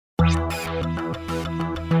Hello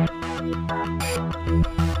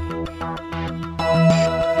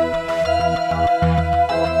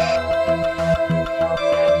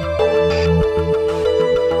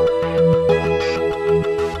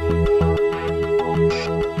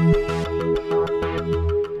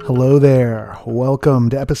there. Welcome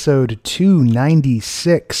to episode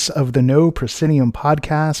 296 of the No Proscenium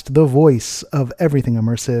podcast, the voice of everything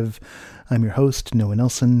immersive. I'm your host, Noah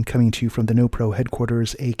Nelson, coming to you from the No Pro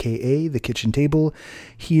headquarters, aka the kitchen table,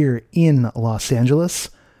 here in Los Angeles.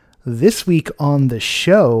 This week on the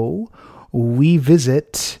show, we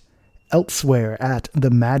visit elsewhere at the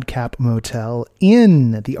Madcap Motel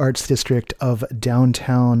in the Arts District of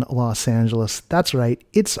downtown Los Angeles. That's right,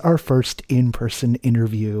 it's our first in-person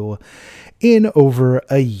interview in over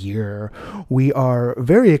a year. We are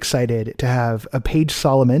very excited to have Paige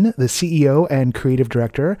Solomon, the CEO and creative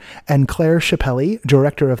director, and Claire Chappelli,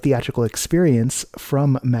 director of theatrical experience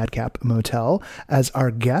from Madcap Motel, as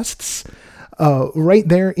our guests right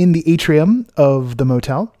there in the atrium of the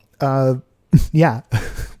motel. Yeah.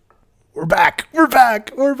 We're back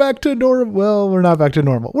to normal. Well, we're not back to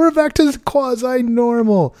normal. We're back to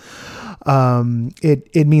quasi-normal.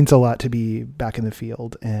 It means a lot to be back in the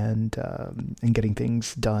field and getting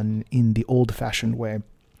things done in the old-fashioned way.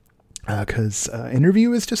 Because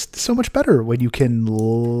interview is just so much better when you can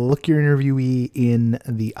look your interviewee in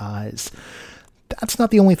the eyes. That's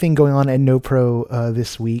not the only thing going on at No Pro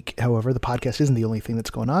this week. However, the podcast isn't the only thing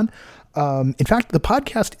that's going on. In fact, the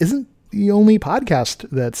podcast isn't the only podcast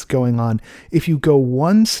that's going on. If you go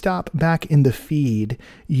one stop back in the feed,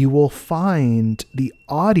 you will find the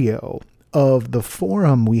audio of the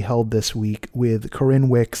forum we held this week with Corinne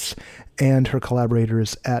Wicks and her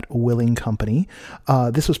collaborators at Willing Company.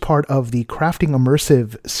 This was part of the Crafting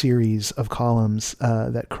Immersive series of columns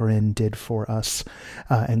that Corinne did for us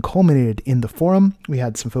and culminated in the forum. We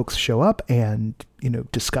had some folks show up and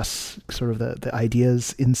discuss sort of the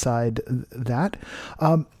ideas inside that.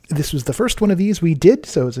 This was the first one of these we did,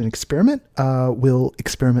 so it's an experiment. We'll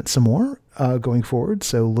experiment some more going forward,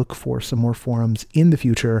 so look for some more forums in the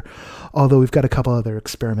future, although we've got a couple other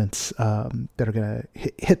experiments that are going to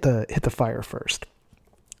hit the fire first.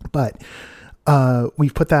 But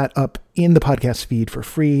we've put that up in the podcast feed for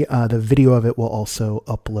free. The video of it will also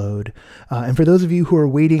upload. And for those of you who are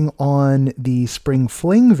waiting on the Spring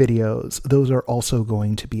Fling videos, those are also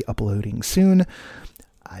going to be uploading soon.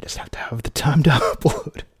 I just have to have the time to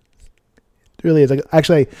upload. It really is.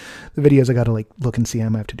 Actually, the videos I got to look and see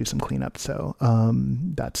them. I have to do some cleanup. So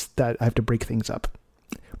that's that. I have to break things up.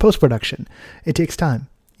 Post-production. It takes time.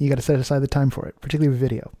 You got to set aside the time for it, particularly with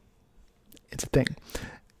video. It's a thing.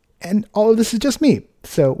 And all of this is just me.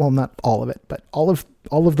 So, well, not all of it, but all of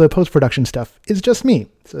the post-production stuff is just me.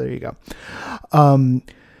 So there you go.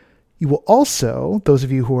 You will also, those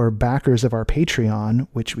of you who are backers of our Patreon,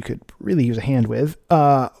 which we could really use a hand with,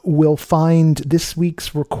 will find this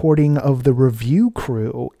week's recording of the review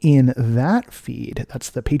crew in that feed. That's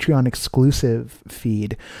the Patreon exclusive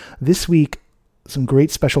feed. This week, some great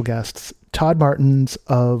special guests. Todd Martins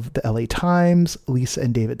of the LA Times, Lisa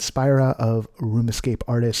and David Spira of Room Escape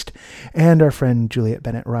Artist, and our friend Juliet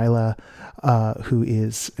Bennett Ryla, who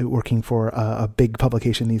is working for a big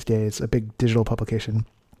publication these days, a big digital publication.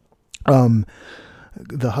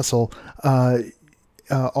 The Hustle. I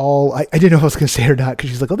didn't know if I was going to say it or not, because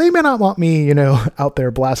she's like, well, they may not want me, out there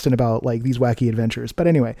blasting about these wacky adventures. But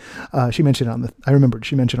anyway, she mentioned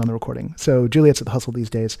she mentioned on the recording. So Juliet's at the Hustle these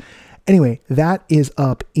days. Anyway, that is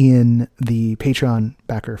up in the Patreon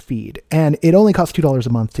backer feed, and it only costs $2 a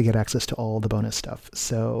month to get access to all the bonus stuff.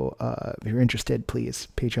 So if you're interested, please,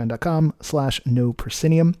 patreon.com/no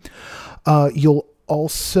proscenium. You'll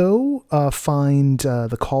also find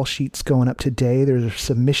the call sheets going up today. There's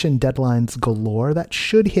submission deadlines galore that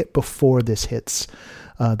should hit before this hits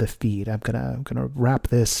the feed. I'm gonna wrap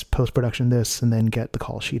this, post-production this, and then get the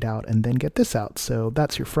call sheet out, and then get this out. So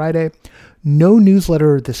that's your Friday. No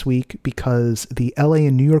newsletter this week because the LA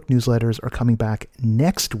and New York newsletters are coming back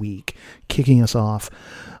next week, kicking us off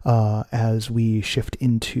as we shift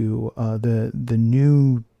into the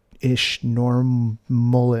new-ish,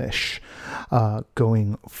 normal-ish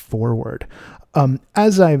going forward. And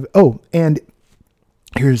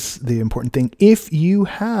here's the important thing. If you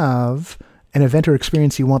have an event or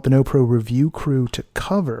experience you want the No Pro review crew to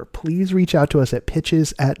cover, please reach out to us at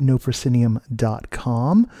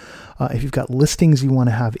pitches@noproscenium.com. If you've got listings you want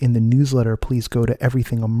to have in the newsletter, please go to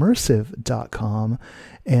everythingimmersive.com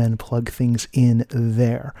and plug things in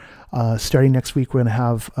there. Starting next week, we're going to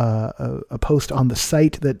have a post on the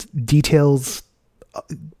site that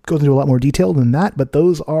goes into a lot more detail than that, but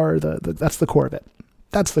those are that's the core of it.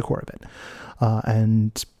 That's the core of it.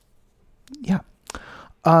 And yeah.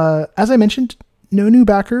 As I mentioned, no new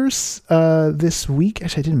backers this week.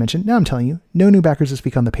 Actually, I didn't mention. Now I'm telling you, no new backers this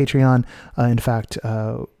week on the Patreon. In fact, there's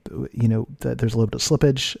a little bit of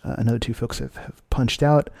slippage. Another 2 folks have punched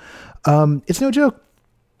out. It's no joke.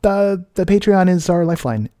 The Patreon is our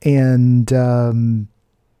lifeline, and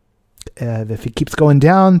if it keeps going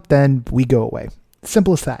down, then we go away.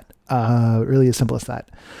 Simple as that. Really as simple as that.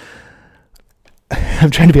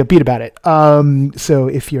 I'm trying to be upbeat about it. So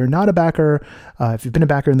if you're not a backer, if you've been a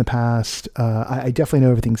backer in the past, I definitely know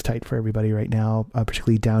everything's tight for everybody right now,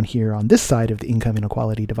 particularly down here on this side of the income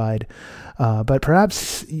inequality divide. But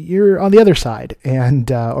perhaps you're on the other side,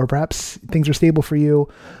 and or perhaps things are stable for you.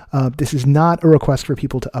 This is not a request for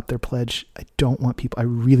people to up their pledge. I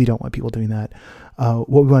really don't want people doing that. What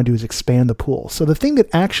we want to do is expand the pool. So the thing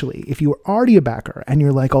that actually, if you are already a backer and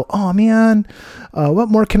you're like, oh man, what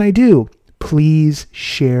more can I do? Please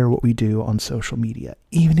share what we do on social media.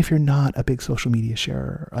 Even if you're not a big social media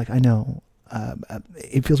sharer, like I know,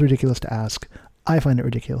 it feels ridiculous to ask. I find it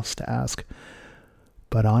ridiculous to ask.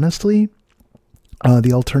 But honestly,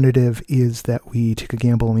 the alternative is that we take a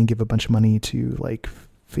gamble and we give a bunch of money to like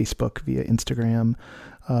Facebook via Instagram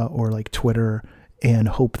or like Twitter and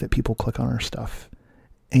hope that people click on our stuff.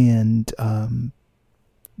 And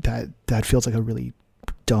that feels like a really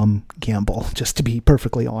dumb gamble, just to be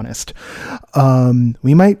perfectly honest.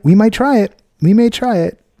 We might try it. We may try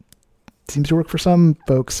it. Seems to work for some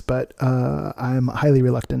folks, but I'm highly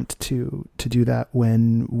reluctant to do that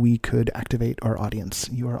when we could activate our audience.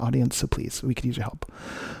 Your audience, so please, we could use your help.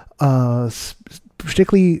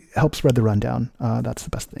 Particularly help spread the rundown. That's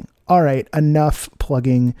the best thing. All right, enough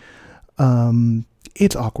plugging.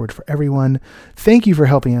 It's awkward for everyone. Thank you for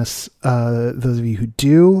helping us, those of you who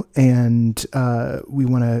do. And we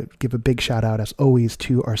want to give a big shout out, as always,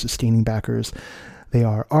 to our sustaining backers. They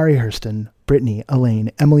are Ari Hurston, Brittany, Elaine,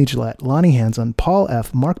 Emily Gillette, Lonnie Hanson, Paul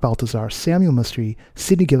F., Mark Baltazar, Samuel Mustry,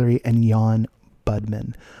 Sidney Guillory, and Jan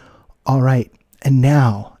Budman. All right. And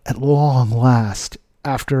now, at long last,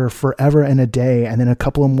 after forever and a day, and then a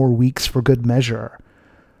couple of more weeks for good measure,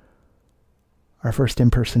 our first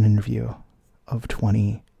in-person interview of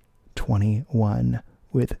 2021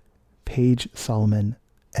 with Paige Solomon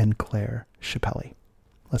and Claire Chappelli.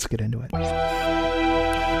 Let's get into it.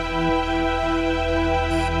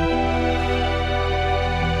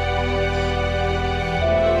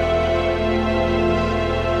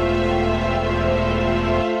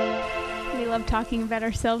 We love talking about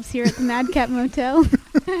ourselves here at the Madcap Motel.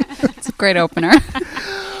 It's a great opener.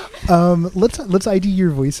 Let's ID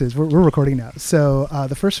your voices. We're recording now. So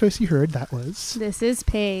the first voice you heard, that was... This is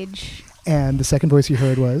Paige. And the second voice you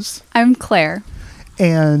heard was... I'm Claire.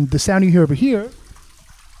 And the sound you hear over here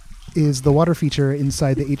is the water feature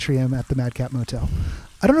inside the atrium at the Madcap Motel.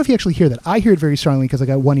 I don't know if you actually hear that. I hear it very strongly because I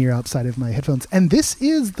got one ear outside of my headphones. And this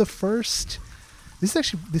is the first... This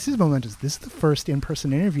is momentous. This is the first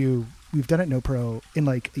in-person interview we've done at NoPro in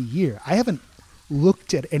like a year. I haven't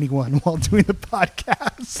looked at anyone while doing the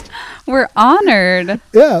podcast. We're honored.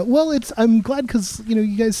 Yeah, well, I'm glad because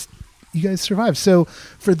you guys survived. So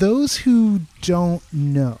for those who don't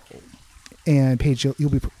know, and Paige,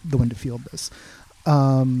 you'll be the one to field this.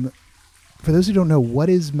 For those who don't know, what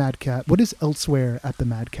is Madcap? What is Elsewhere at the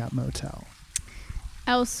Madcap Motel?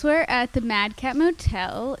 Elsewhere at the Madcap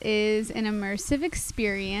Motel is an immersive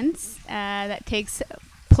experience that takes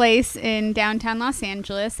place in downtown Los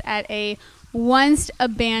Angeles at a once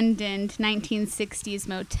abandoned 1960s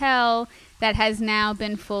motel that has now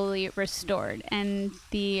been fully restored. And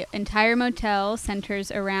the entire motel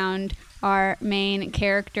centers around our main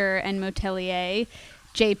character and motelier,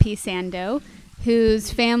 J.P. Sando,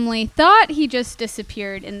 whose family thought he just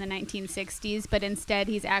disappeared in the 1960s, but instead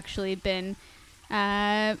he's actually been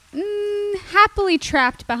happily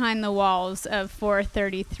trapped behind the walls of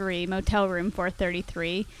 433, motel room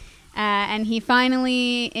 433. And he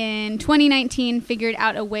finally, in 2019, figured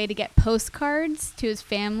out a way to get postcards to his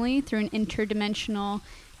family through an interdimensional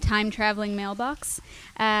time-traveling mailbox.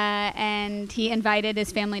 And he invited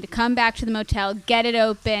his family to come back to the motel, get it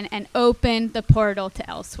open, and open the portal to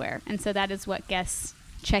Elsewhere. And so that is what guests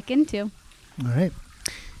check into. All right.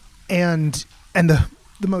 And the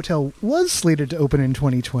motel was slated to open in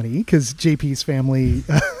 2020 because JP's family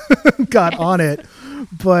got on it.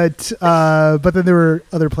 But then there were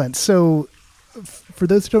other plans. So for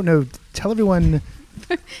those who don't know, tell everyone.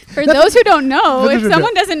 For those who don't know, if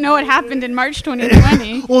someone doesn't know what happened in March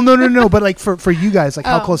 2020. Well, no. But like for you guys, like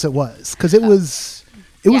how close it was. Because it was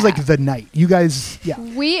like the night. You guys, yeah.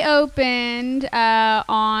 We opened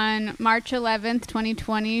on March 11th,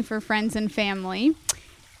 2020 for friends and family.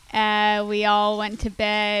 We all went to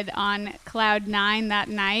bed on cloud 9 that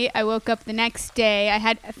night. I woke up the next day. I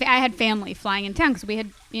had family flying in town because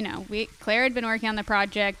Claire had been working on the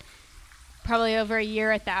project probably over a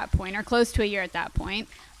year at that point, or close to a year at that point.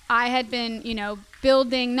 I had been,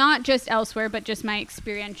 building not just Elsewhere, but just my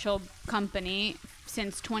experiential company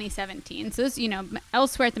since 2017. So this,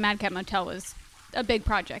 Elsewhere at the Madcap Motel was a big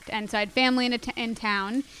project. And so I had family in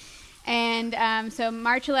town. And so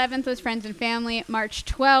March 11th was friends and family. March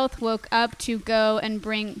 12th, woke up to go and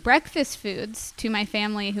bring breakfast foods to my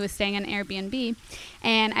family who was staying in Airbnb.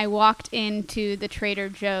 And I walked into the Trader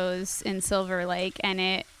Joe's in Silver Lake, and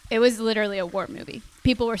it was literally a war movie.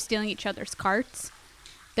 People were stealing each other's carts.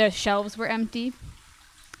 The shelves were empty.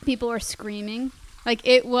 People were screaming. Like,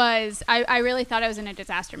 it was, I really thought I was in a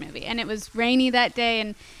disaster movie. And it was rainy that day,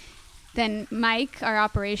 and then Mike, our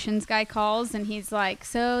operations guy, calls, and he's like,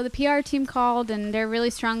 so the PR team called, and they're really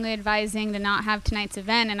strongly advising to not have tonight's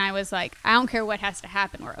event. And I was like, I don't care what has to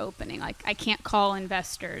happen. We're opening. Like, I can't call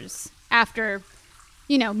investors after,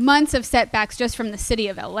 months of setbacks just from the city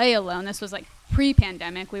of LA alone. This was like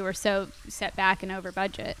pre-pandemic. We were so set back and over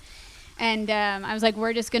budget. And I was like,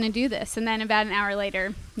 we're just going to do this. And then about an hour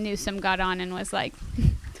later, Newsom got on and was like,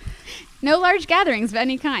 no large gatherings of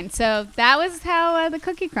any kind. So that was how the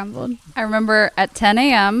cookie crumbled. I remember at 10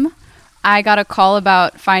 a.m., I got a call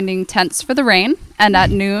about finding tents for the rain. And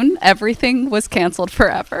at noon, everything was canceled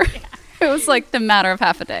forever. Yeah. It was like the matter of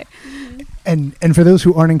half a day. And for those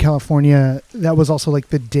who aren't in California, that was also like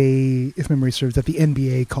the day, if memory serves, that the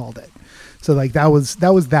NBA called it. So like that was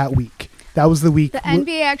that week. That was the week. The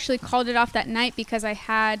NBA actually called it off that night because I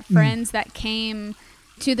had friends that came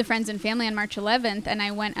to the Friends and Family on March 11th, and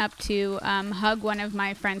I went up to hug one of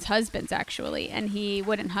my friend's husbands, actually, and he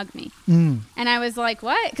wouldn't hug me. And I was like,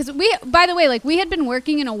 what? Because by the way, we had been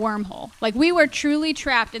working in a wormhole. Like, we were truly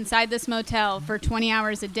trapped inside this motel for 20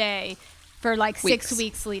 hours a day for 6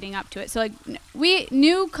 weeks leading up to it. So we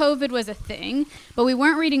knew COVID was a thing, but we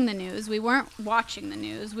weren't reading the news. We weren't watching the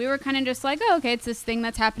news. We were kind of just like, oh, okay, it's this thing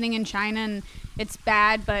that's happening in China and it's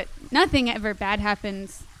bad, but nothing ever bad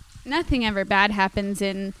happens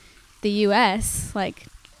in the U.S. Like,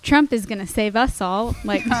 Trump is going to save us all.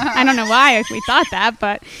 Like, I don't know why we thought that,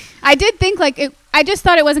 but I did think I just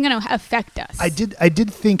thought it wasn't going to affect us. I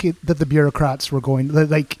did think that the bureaucrats were going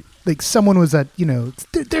like someone was at,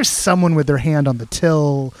 there's someone with their hand on the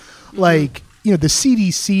till, the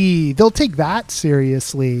CDC, they'll take that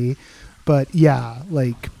seriously. But yeah,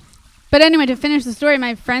 But anyway, to finish the story,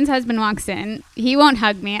 my friend's husband walks in. He won't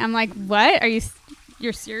hug me. I'm like, what?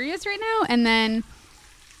 You're serious right now? And then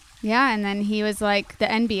he was like, the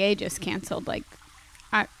NBA just canceled. Like,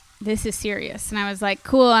 this is serious. And I was like,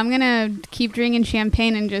 cool, I'm going to keep drinking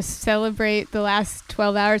champagne and just celebrate the last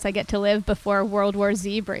 12 hours I get to live before World War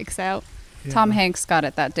Z breaks out. Yeah. Tom Hanks got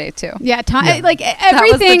it that day, too. Yeah,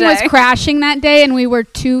 everything was crashing that day, and we were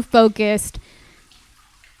too focused.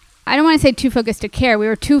 I don't want to say too focused to care. We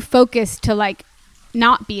were too focused to,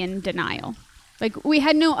 not be in denial. We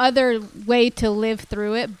had no other way to live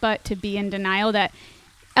through it but to be in denial that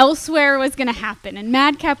Elsewhere was going to happen and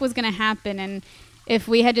Madcap was going to happen. And if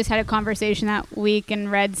we had just had a conversation that week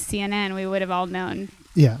and read CNN, we would have all known.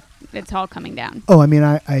 Yeah, it's all coming down. Oh, I mean,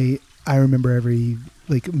 I remember every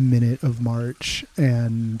minute of March,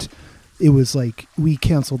 and it was we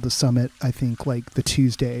canceled the summit, I think the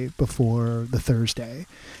Tuesday before the Thursday.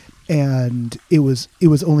 And it was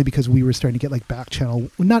only because we were starting to get back channel,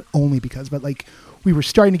 not only because, but we were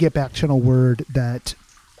starting to get back channel word that,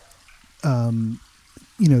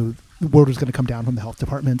 the word was going to come down from the health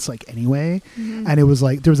departments anyway. Mm-hmm. And it was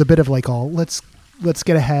there was a bit of let's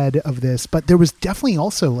get ahead of this. But there was definitely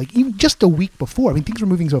also even just a week before, I mean, things were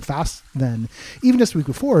moving so fast then, even just a week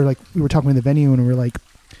before, we were talking in the venue and we were like,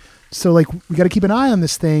 so we got to keep an eye on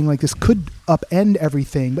this thing. This could upend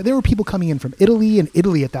everything. But there were people coming in from Italy, and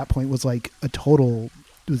Italy at that point was a total,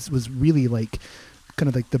 was really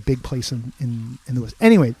kind of the big place in the West.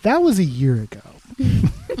 Anyway, that was a year ago.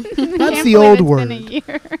 That's the old word. Been a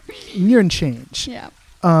year and change. Yeah.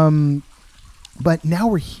 But now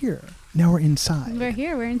we're here. Now we're inside. We're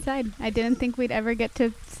here. We're inside. I didn't think we'd ever get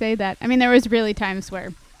to say that. I mean, there was really times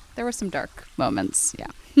where there were some dark moments. Yeah.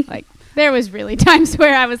 There was really times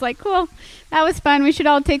where I was like, cool, that was fun. We should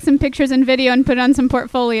all take some pictures and video and put on some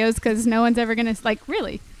portfolios because no one's ever going to,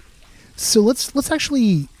 really. So let's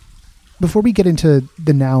actually, before we get into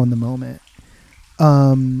the now and the moment,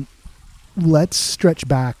 let's stretch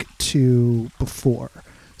back to before.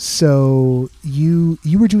 So you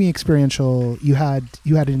were doing experiential, you had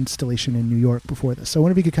an installation in New York before this. So I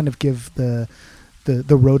wonder if you could kind of give the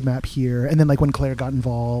the roadmap here, and then like when Claire got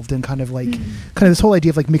involved, and kind of this whole idea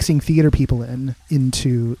of like mixing theater people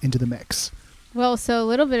into the mix. Well, so a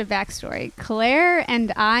little bit of backstory. Claire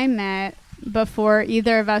and I met before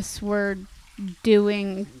either of us were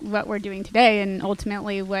doing what we're doing today, and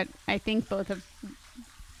ultimately what I think both of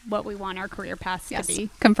what we want our career paths to be.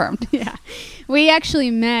 Confirmed. Yeah. We actually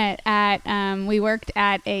met at, we worked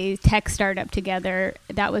at a tech startup together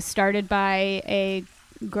that was started by a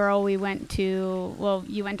girl we went to, well,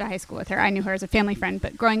 you went to high school with her. I knew her as a family friend,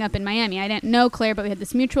 but growing up in Miami, I didn't know Claire, but we had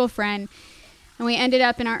this mutual friend, and we ended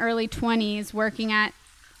up in our early 20s working at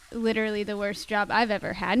literally the worst job I've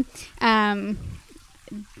ever had.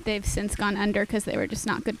 They've since gone under because they were just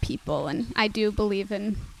not good people, and I do believe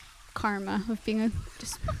in karma of being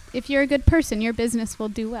if you're a good person, your business will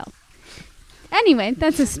do well. Anyway,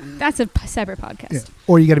 that's a separate podcast. Yeah.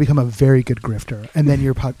 Or you got to become a very good grifter, and then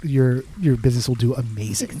your business will do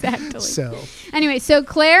amazing. Exactly. So anyway, so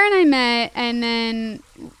Claire and I met, and then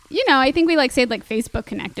I think we stayed Facebook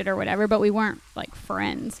connected or whatever, but we weren't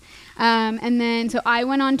friends. And then so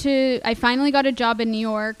I finally got a job in New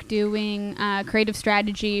York doing creative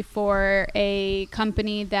strategy for a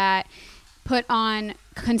company that put on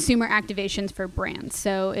consumer activations for brands.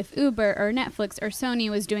 So if Uber or Netflix or Sony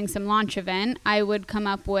was doing some launch event, I would come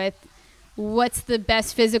up with what's the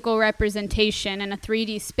best physical representation in a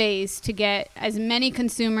 3D space to get as many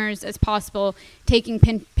consumers as possible taking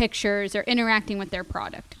pictures or interacting with their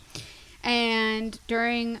product. And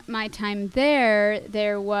during my time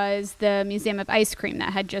there was the Museum of Ice Cream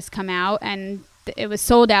that had just come out, and it was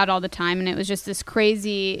sold out all the time, and it was just this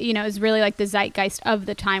crazy, it was really like the zeitgeist of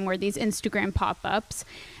the time, were these Instagram pop-ups.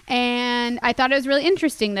 And I thought it was really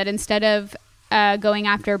interesting that instead of going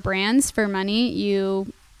after brands for money,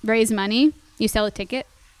 you raise money, you sell a ticket,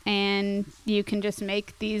 and you can just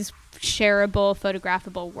make these shareable,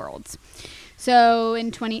 photographable worlds. So in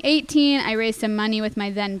 2018, I raised some money with my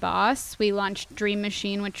then boss. We launched Dream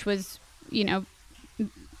Machine, which was,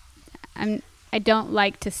 I don't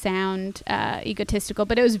like to sound egotistical,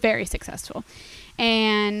 but it was very successful.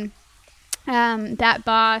 And that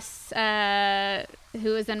boss,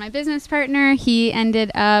 who was then my business partner, he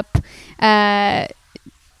ended up,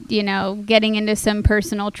 getting into some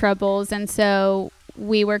personal troubles. And so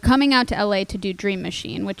we were coming out to LA to do Dream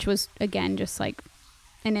Machine, which was, again, just like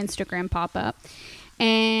an Instagram pop-up.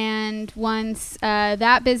 And once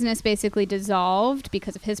that business basically dissolved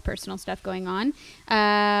because of his personal stuff going on,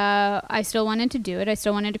 I still wanted to do it. I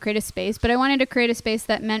still wanted to create a space, but I wanted to create a space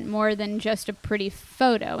that meant more than just a pretty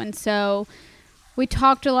photo. And so we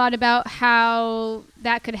talked a lot about how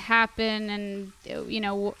that could happen and,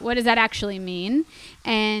 what does that actually mean?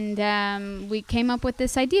 And we came up with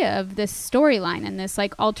this idea of this storyline and this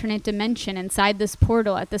alternate dimension inside this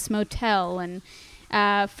portal at this motel. And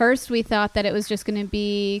first we thought that it was just going to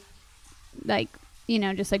be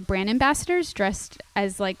just brand ambassadors dressed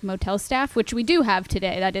as motel staff, which we do have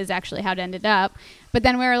today. That is actually how it ended up. But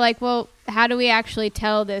then we were like, well, how do we actually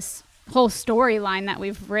tell this whole storyline that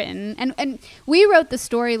we've written? And we wrote the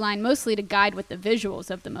storyline mostly to guide what the visuals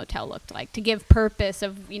of the motel looked like, to give purpose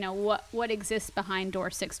of, what exists behind door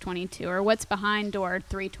 622 or what's behind door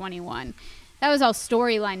 321. That was all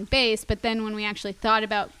storyline based, but then when we actually thought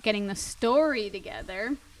about getting the story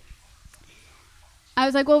together, I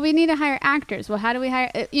was like, well, we need to hire actors. Well, how do we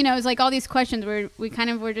hire? It was all these questions where we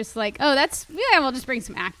kind of were just like, oh, we'll just bring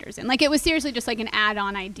some actors in. It was seriously just an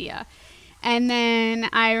add-on idea. And then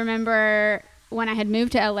I remember when I had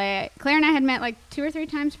moved to LA, Claire and I had met 2 or 3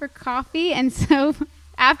 times for coffee. And so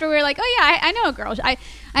after we were like, oh yeah, I know a girl.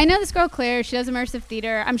 I know this girl, Claire. She does immersive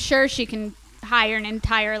theater. I'm sure she can hire an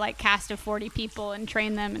entire cast of 40 people and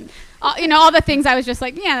train them and all the things. I was just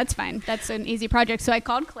like, yeah, that's fine, that's an easy project. So I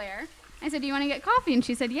called Claire. I said, do you want to get coffee? And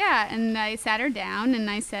she said, yeah. And I sat her down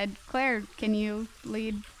and I said, Claire, can you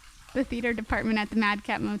lead the theater department at the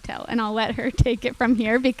Madcap Motel? And I'll let her take it from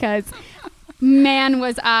here, because man,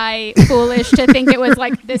 was I foolish to think it was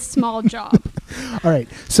this small job. All right,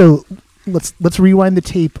 so let's rewind the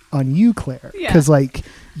tape on you, Claire, because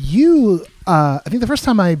you I think the first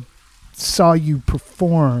time I saw you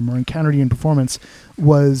perform or encountered you in performance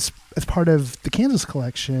was as part of the Kansas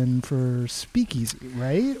collection for Speakeasy,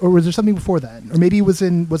 right? Or was there something before that? Or maybe it was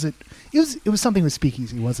something with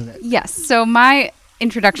Speakeasy, wasn't it? Yes. So my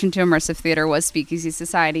introduction to immersive theater was Speakeasy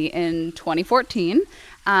Society in 2014,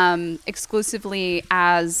 exclusively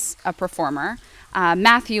as a performer.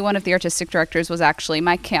 Matthew, one of the artistic directors, was actually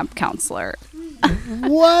my camp counselor.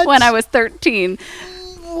 What? When I was 13.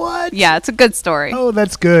 What? Yeah, it's a good story. Oh,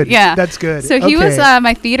 that's good. Yeah. That's good. So he Okay. was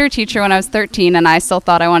my theater teacher when I was 13, and I still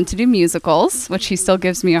thought I wanted to do musicals, which he still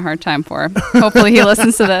gives me a hard time for. Hopefully he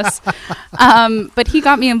listens to this. But he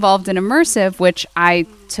got me involved in immersive, which I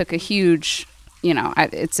took a huge,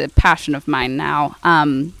 it's a passion of mine now.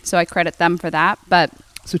 So I credit them for that. But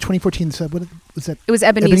So 2014, so what was that? it was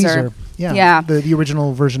Ebenezer. Yeah. Yeah. The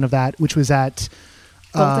original version of that, which was at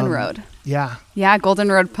Golden Road. Yeah. Yeah,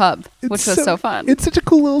 Golden Road Pub, which was so fun. It's such a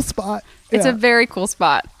cool little spot. It's Yeah. a very cool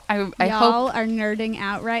spot. I Y'all hope. are nerding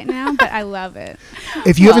out right now, but I love it.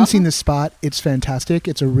 If you Well- haven't seen this spot, it's fantastic.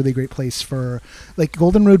 It's a really great place for, like,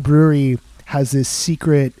 Golden Road Brewery has this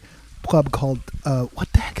secret club called,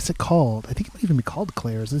 what the heck is it called? I think it might even be called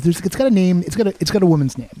Claire's. It's got a name. It's got a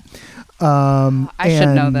woman's name. I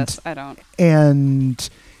should know this. I don't. And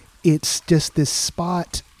it's just this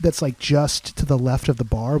spot that's like just to the left of the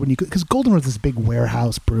bar when you go, because Golden Road is this big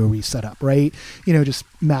warehouse brewery setup, right? Just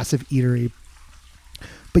massive eatery.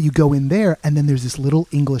 But you go in there, and then there's this little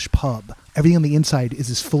English pub. Everything on the inside is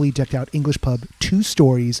this fully decked out English pub, 2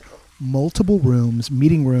 stories, multiple rooms,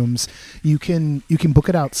 meeting rooms. You can book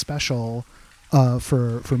it out special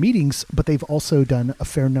for meetings, but they've also done not a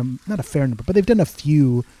fair number, but they've done a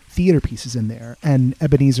few theater pieces in there, and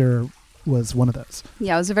Ebenezer was one of those.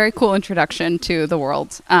 Yeah, it was a very cool introduction to the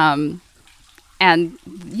world. And,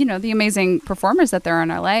 the amazing performers that there are in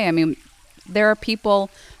LA. I mean, there are people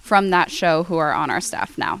from that show who are on our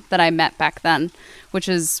staff now that I met back then, which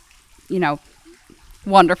is,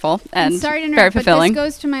 wonderful and sorry to very interrupt, but fulfilling. this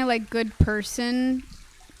goes to my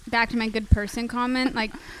back to my good person comment.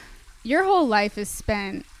 Like, your whole life is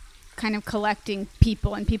spent kind of collecting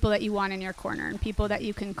people and people that you want in your corner and people that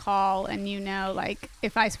you can call, and like,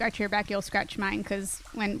 if I scratch your back, you'll scratch mine. Because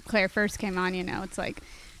when Claire first came on, it's like,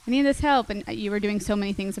 I need this help, and you were doing so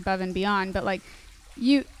many things above and beyond. But like,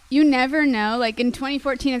 you never know, like in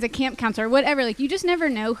 2014 as a camp counselor or whatever, like, you just never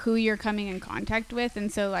know who you're coming in contact with.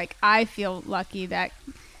 And so, like, I feel lucky that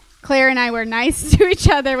Claire and I were nice to each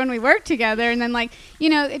other when we worked together, and then, like,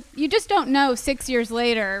 you just don't know 6 years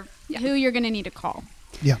later who you're going to need to call.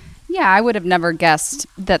 Yeah. Yeah, I would have never guessed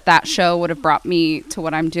that show would have brought me to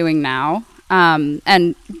what I'm doing now.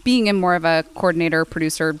 And being in more of a coordinator,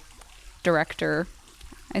 producer, director,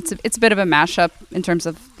 it's a bit of a mashup in terms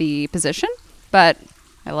of the position, but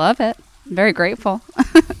I love it. I'm very grateful.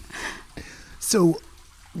 So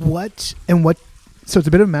so it's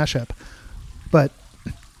a bit of a mashup, but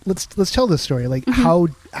let's tell this story. Like, how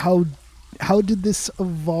did this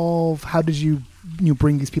evolve? How did you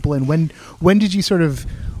bring these people in? When did you sort of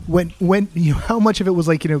how much of it was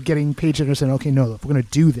like, getting Paige to understand, okay, no, if we're going to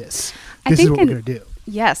do this, this is what we're going to do.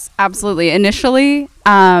 Yes, absolutely. Initially,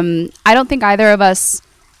 I don't think either of us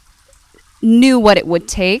knew what it would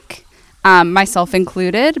take, myself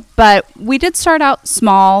included, but we did start out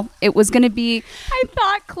small. It was going to be... I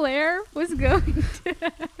thought Claire was going to...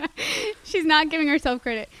 She's not giving herself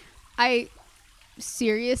credit. I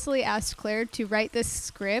seriously asked Claire to write this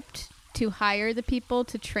script, to hire the people,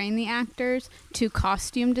 to train the actors, to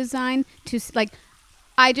costume design,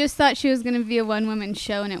 I just thought she was going to be a one-woman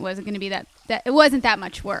show, and it wasn't going to be that it wasn't that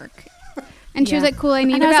much work. And she was like, cool, I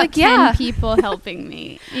need about 10 people helping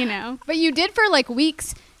me, But you did for, like,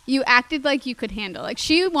 weeks. You acted like you could handle. Like,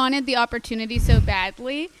 she wanted the opportunity so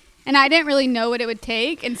badly, and I didn't really know what it would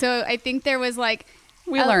take. And so I think there was, like...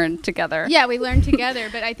 We learned together. Yeah, we learned together.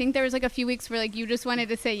 But I think there was, like, a few weeks where, like, you just wanted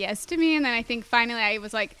to say yes to me. And then I think finally I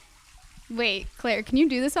was like, wait, Claire, can you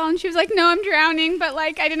do this all? And she was like, no, I'm drowning. But,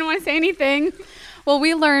 like, I didn't want to say anything. Well,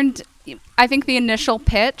 we learned, I think the initial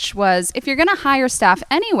pitch was, if you're going to hire staff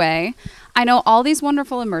anyway, I know all these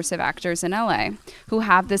wonderful immersive actors in LA who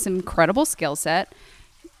have this incredible skill set.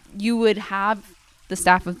 You would have the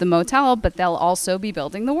staff of the motel, but they'll also be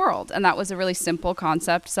building the world. And that was a really simple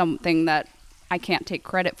concept, something that I can't take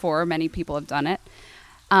credit for. Many people have done it.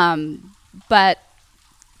 But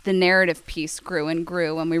the narrative piece grew and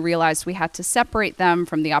grew, and we realized we had to separate them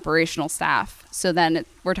from the operational staff. So then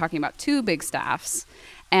we're talking about 2 big staffs,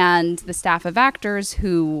 and the staff of actors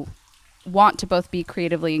who want to both be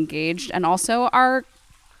creatively engaged and also are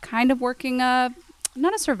kind of working not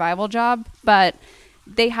a survival job, but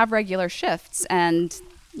they have regular shifts and,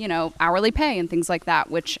 hourly pay and things like that,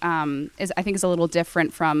 which I think is a little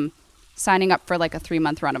different from signing up for like a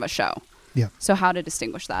 3-month run of a show. Yeah. So how to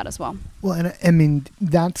distinguish that as well. Well, and I mean,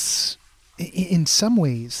 that's in some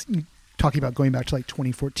ways, talking about going back to like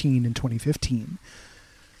 2014 and 2015,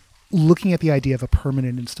 looking at the idea of a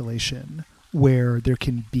permanent installation where there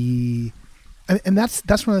can be, and that's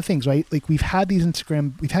one of the things, right? Like, we've had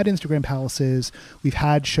Instagram palaces, we've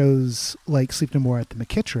had shows like Sleep No More at the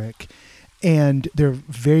McKittrick, and they're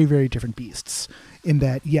very, very different beasts. in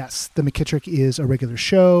that, yes, the McKittrick is a regular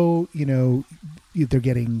show, you know, they're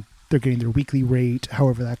getting their weekly rate,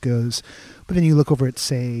 however that goes. But then you look over at,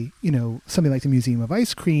 say, you know, something like the Museum of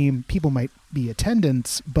Ice Cream, people might be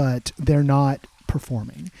attendants, but they're not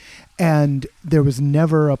performing. And there was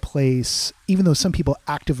never a place, even though some people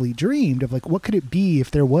actively dreamed of like, what could it be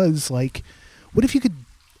if there was like, what if you could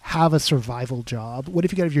have a survival job? What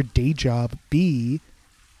if you could have your day job be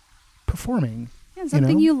performing? Yeah,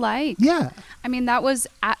 something you like. Yeah. I mean, that was,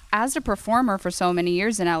 as a performer for so many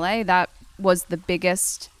years in LA, that was the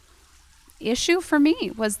biggest issue for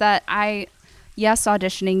me, was that yes,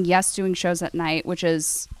 auditioning, yes, doing shows at night, which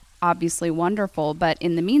is obviously wonderful. But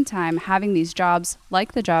in the meantime, having these jobs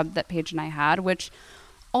like the job that Paige and I had, which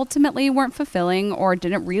ultimately weren't fulfilling or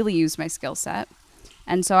didn't really use my skill set.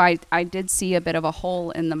 And so I did see a bit of a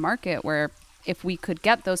hole in the market where if we could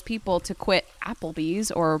get those people to quit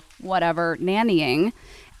Applebee's or whatever nannying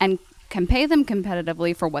and can pay them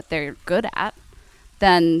competitively for what they're good at,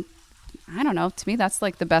 then I don't know, to me that's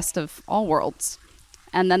like the best of all worlds.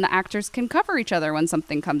 And then the actors can cover each other when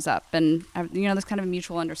something comes up, and you know, there's kind of a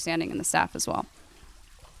mutual understanding in the staff as well.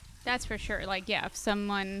 That's for sure. Like, yeah, if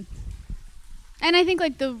someone, and I think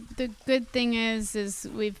like the good thing is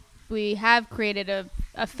we have created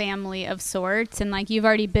a family of sorts, and like you've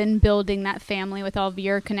already been building that family with all of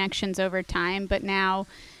your connections over time, but now,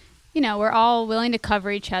 you know, we're all willing to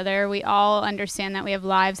cover each other. We all understand that we have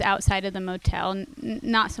lives outside of the motel.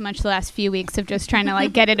 Not so much the last few weeks of just trying to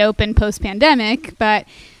like get it open post-pandemic, but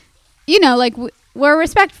you know, like we're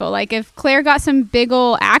respectful. Like if Claire got some big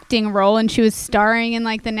ol' acting role and she was starring in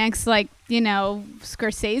like the next like, you know,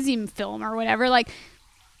 Scorsese film or whatever, like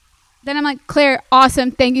then I'm like, Claire,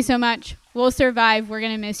 awesome. Thank you so much. We'll survive. We're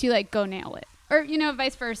going to miss you. Like go nail it. Or, you know,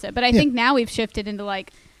 vice versa. But I think now we've shifted into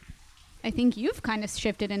like, I think you've kind of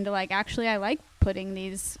shifted into like, actually, I like putting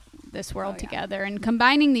this world together and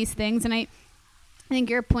combining these things. And I think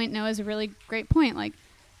your point, Noah, is a really great point. Like,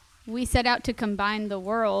 we set out to combine the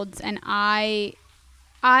worlds, and I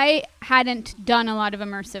hadn't done a lot of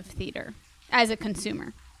immersive theater as a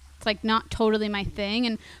consumer. It's like not totally my thing.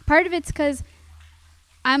 And part of it's because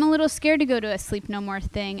I'm a little scared to go to a Sleep No More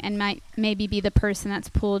thing and might maybe be the person that's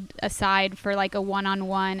pulled aside for like a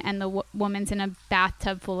one-on-one and the woman's in a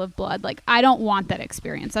bathtub full of blood. Like, I don't want that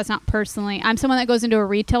experience. That's not personally. I'm someone that goes into a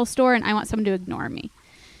retail store and I want someone to ignore me.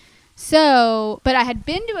 So, but I had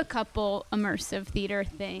been to a couple immersive theater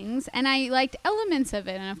things and I liked elements of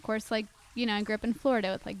it. And of course, like, you know, I grew up in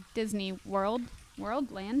Florida with like Disney World.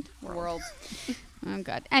 Oh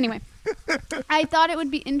God. Anyway, I thought it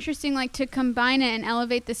would be interesting, like, to combine it and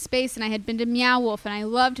elevate the space. And I had been to Meow Wolf, and I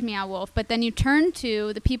loved Meow Wolf. But then you turn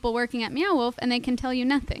to the people working at Meow Wolf, and they can tell you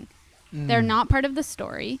nothing. They're not part of the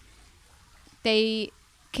story. They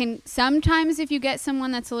can sometimes, if you get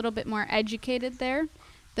someone that's a little bit more educated there,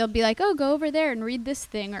 they'll be like, "Oh, go over there and read this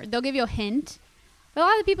thing," or they'll give you a hint. But a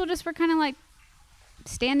lot of the people just were kind of like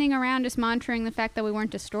standing around, just monitoring the fact that we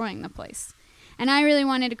weren't destroying the place. And I really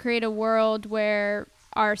wanted to create a world where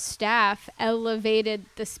our staff elevated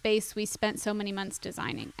the space we spent so many months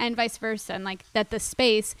designing, and vice versa. And like that the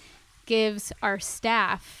space gives our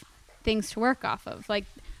staff things to work off of. Like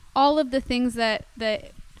all of the things that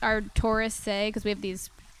our tourists say, because we have these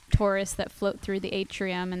tourists that float through the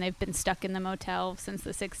atrium and they've been stuck in the motel since the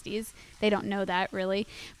 60s. They don't know that really.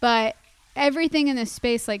 But everything in this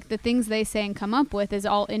space, like the things they say and come up with, is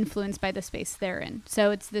all influenced by the space they're in.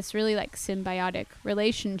 So it's this really like symbiotic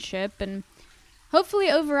relationship, and hopefully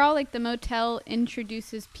overall, like the motel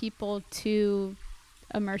introduces people to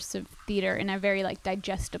immersive theater in a very like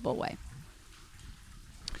digestible way.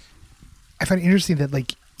 I find it interesting that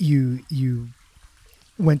like you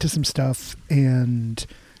went to some stuff and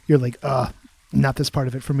you're like, not this part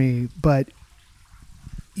of it for me, but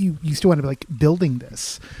you still want to be like building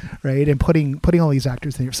this, right? And putting all these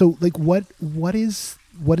actors in here. So like what is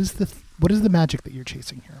the magic that you're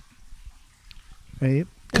chasing here? Right?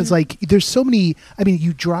 Because like there's so many, I mean,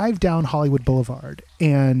 you drive down Hollywood Boulevard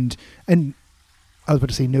and I was about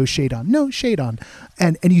to say no shade on,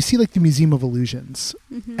 and you see like the Museum of Illusions,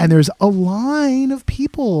 and there's a line of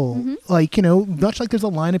people, like, you know, much like there's a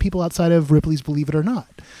line of people outside of Ripley's Believe It or Not,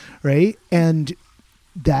 right? And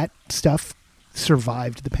that stuff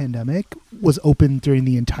survived the pandemic, was open during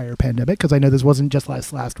the entire pandemic, because I know this wasn't just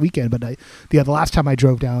last weekend, but the last time I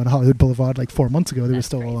drove down Hollywood Boulevard like 4 months ago, there was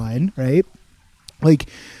still a line, right? Like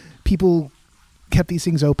people kept these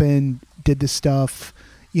things open, did this stuff.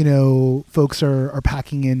 You know, folks are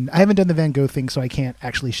packing in. I haven't done the Van Gogh thing, so I can't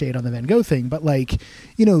actually shade on the Van Gogh thing. But like,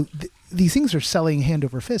 you know, these things are selling hand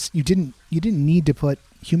over fist. You didn't need to put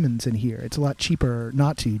humans in here. It's a lot cheaper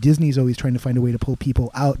not to. Disney's always trying to find a way to pull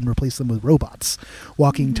people out and replace them with robots,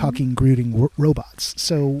 walking, talking, brooding robots.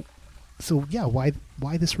 So yeah, why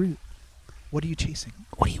this route? What are you chasing?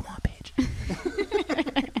 What do you want, Paige?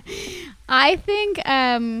 I think,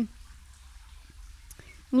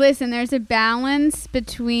 listen, there's a balance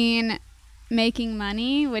between making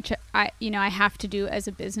money, which I have to do as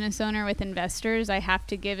a business owner with investors. I have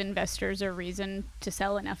to give investors a reason to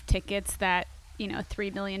sell enough tickets that, a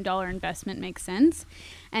 $3 million investment makes sense.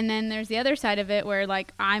 And then there's the other side of it where,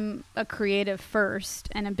 like, I'm a creative first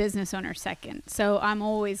and a business owner second. So I'm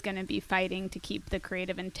always going to be fighting to keep the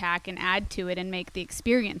creative intact and add to it and make the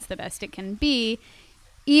experience the best it can be,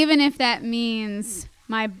 even if that means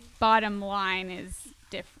my bottom line is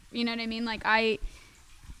different. You know what I mean? Like,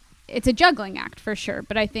 it's a juggling act for sure,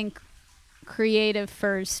 but I think creative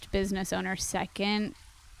first, business owner second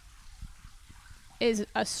is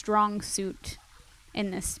a strong suit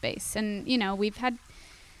in this space. And we've had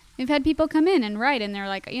people come in and write, and they're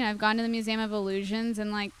like, I've gone to the Museum of Illusions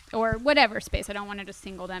and, like, or whatever space. I don't want to just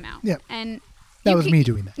single them out. Yeah, and that was me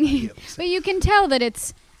doing that. But you can tell that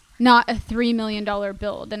it's not a $3 million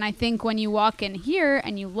build. And I think when you walk in here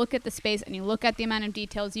and you look at the space and you look at the amount of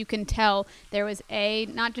details, you can tell there was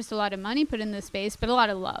not just a lot of money put in the space, but a lot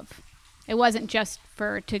of love. It wasn't just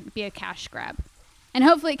to be a cash grab. And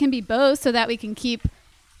hopefully it can be both, so that we can keep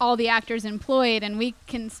all the actors employed, and we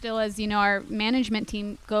can still, as our management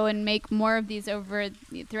team, go and make more of these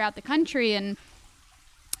throughout the country. And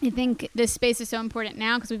I think this space is so important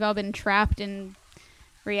now because we've all been trapped in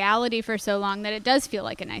reality for so long that it does feel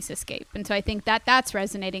like a nice escape. And so I think that's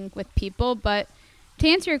resonating with people. But to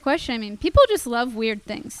answer your question, I mean, people just love weird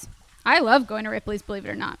things. I love going to Ripley's, believe it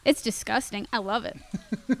or not. It's disgusting. I love it.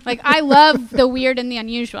 Like, I love the weird and the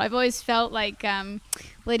unusual. I've always felt like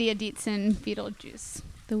Lydia Dietz in Beetlejuice,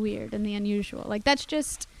 the weird and the unusual. Like, that's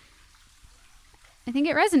just, I think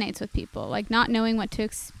it resonates with people, like not knowing what to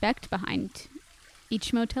expect behind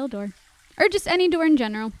each motel door, or just any door in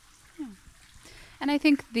general. Yeah. And I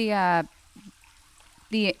think the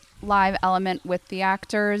live element with the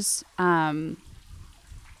actors adds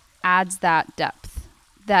that depth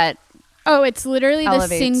that it's literally elevates.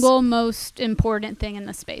 The single most important thing in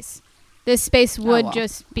the space. This space would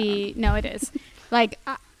just be, no, it is. Like,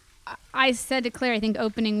 I said to Claire, I think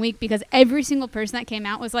opening week, because every single person that came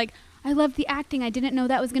out was like, I love the acting. I didn't know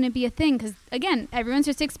that was going to be a thing. Because, again, everyone's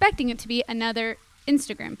just expecting it to be another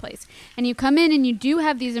Instagram place. And you come in and you do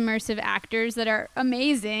have these immersive actors that are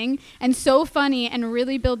amazing and so funny and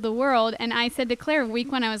really build the world. And I said to Claire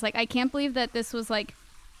week one, I was like, I can't believe that this was like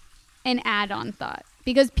an add-on thought.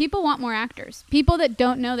 Because people want more actors. People that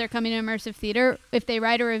don't know they're coming to immersive theater, if they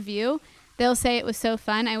write a review, they'll say it was so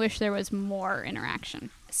fun. I wish there was more interaction.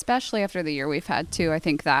 Especially after the year we've had, too. I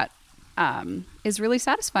think that is really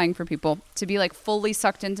satisfying for people to be, like, fully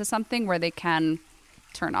sucked into something where they can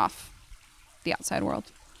turn off the outside world.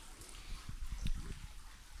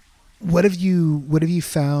 What have you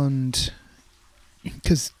found?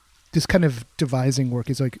 Because this kind of devising work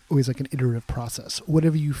is like always like an iterative process. What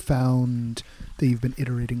have you found that you've been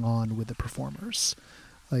iterating on with the performers?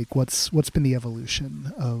 Like, what's been the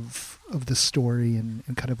evolution of the story and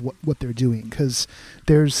kind of what they're doing? Because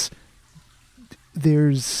there's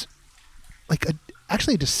like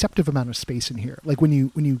actually a deceptive amount of space in here. Like, when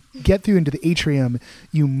you get through into the atrium,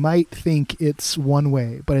 you might think it's one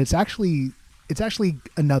way, but it's actually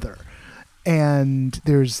another. And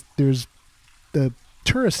there's the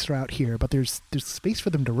tourists are out here, but there's space for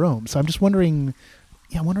them to roam. So I'm just wondering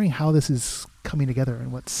how this is coming together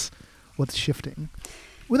and what's shifting.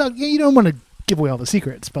 Without, you don't want to give away all the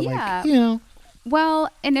secrets, but Well,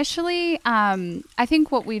 initially, I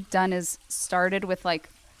think what we've done is started with like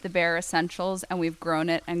the bare essentials, and we've grown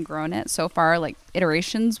it so far, like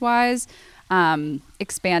iterations wise,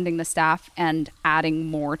 expanding the staff and adding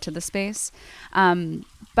more to the space.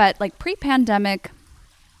 But like pre-pandemic,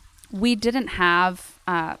 we didn't have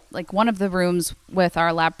like one of the rooms with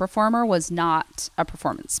our lab performer was not a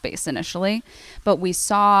performance space initially, but we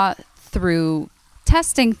saw through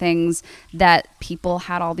testing things that people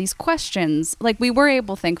had all these questions. Like, we were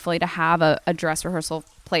able, thankfully, to have a dress rehearsal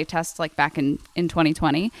play test like back in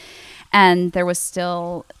 2020. And there was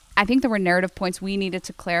still, I think there were narrative points we needed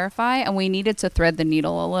to clarify, and we needed to thread the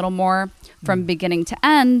needle a little more from beginning to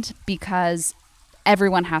end, because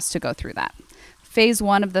everyone has to go through that. Phase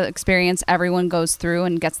one of the experience, everyone goes through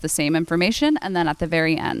and gets the same information. And then at the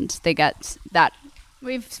very end, they get that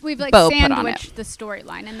We've like bow put on sandwiched it. the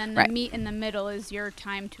storyline, and then the meat in the middle is your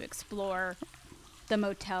time to explore the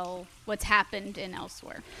motel, what's happened in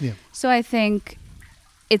elsewhere. Yeah. So I think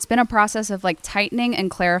it's been a process of like tightening and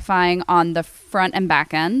clarifying on the front and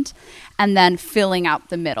back end, and then filling out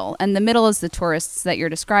the middle. And the middle is the tourists that you're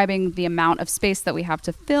describing, the amount of space that we have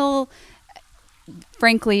to fill.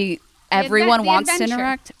 Frankly, everyone wants to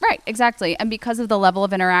interact. Right, exactly. And because of the level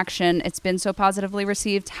of interaction, it's been so positively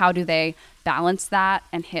received. How do they balance that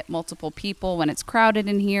and hit multiple people when it's crowded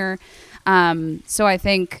in here? So I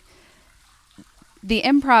think the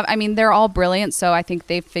improv, I mean, they're all brilliant. So I think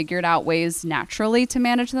they've figured out ways naturally to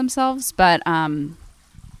manage themselves. But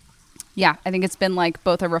yeah, I think it's been like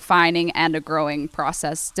both a refining and a growing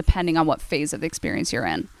process depending on what phase of the experience you're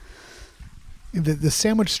in. The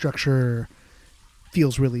sandwich structure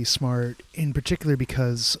feels really smart, in particular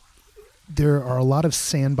because there are a lot of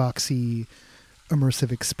sandboxy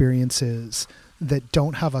immersive experiences that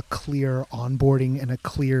don't have a clear onboarding and a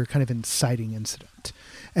clear kind of inciting incident.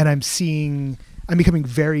 And I'm becoming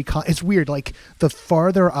very, it's weird. Like the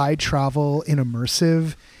farther I travel in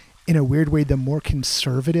immersive, in a weird way, the more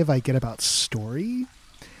conservative I get about story,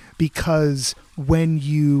 because when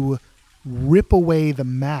you rip away the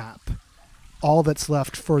map, all that's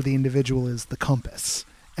left for the individual is the compass,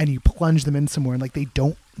 and you plunge them in somewhere, and like they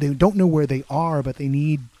don't know where they are, but they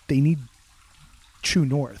need true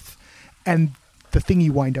north. And the thing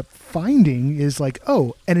you wind up finding is like,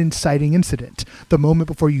 oh, an inciting incident, the moment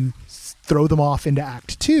before you throw them off into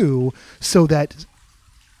act 2, so that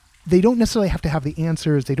they don't necessarily have to have the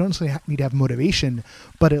answers, they don't necessarily need to have motivation,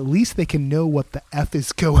 but at least they can know what the F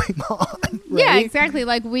is going on. Right? Yeah, exactly.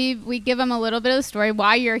 Like we give them a little bit of the story,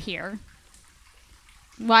 why you're here,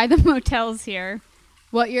 why the motel's here,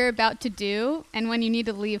 what you're about to do, and when you need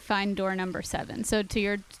to leave, find door number 7. So to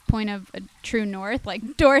your point of a true north,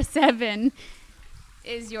 like door 7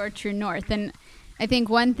 is your true north. And I think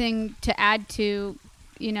one thing to add to,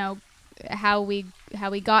 you know, how we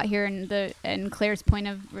got here, and Claire's point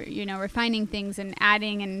of, you know, refining things and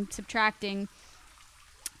adding and subtracting,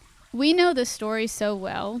 we know the story so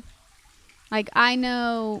well. Like I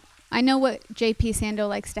know what JP Sando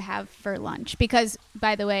likes to have for lunch, because,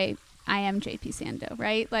 by the way, I am JP Sando,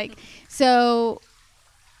 right? Like, so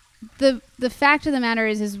the fact of the matter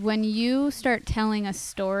is when you start telling a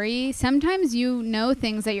story, sometimes you know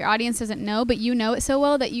things that your audience doesn't know, but you know it so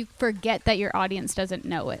well that you forget that your audience doesn't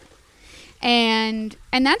know it. And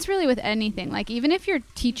that's really with anything. Like, even if you're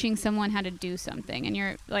teaching someone how to do something, and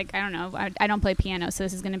you're like, I don't know, I don't play piano, so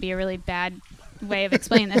this is going to be a really bad way of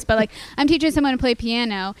explaining this, but like I'm teaching someone to play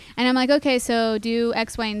piano, and I'm like, okay, so do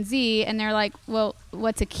X, Y, and Z, and they're like, well,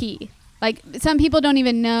 what's a key? Like, some people don't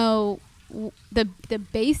even know the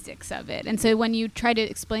basics of it. And so when you try to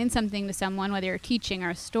explain something to someone, whether you're teaching or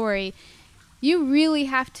a story, you really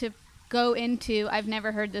have to go into, I've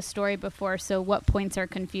never heard this story before, so what points are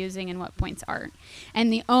confusing and what points aren't.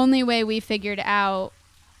 And the only way we figured out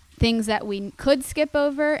things that we could skip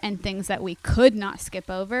over and things that we could not skip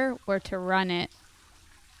over were to run it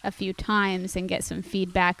a few times and get some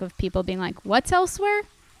feedback of people being like, what's elsewhere?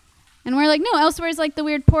 And we're like, no, elsewhere is like the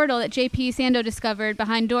weird portal that JP Sando discovered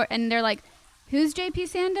behind door. And they're like, who's JP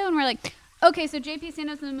Sando? And we're like, okay, so JP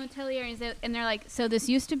Sando's in the motelier. And they're like, so this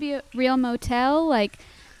used to be a real motel? Like,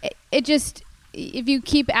 it just, if you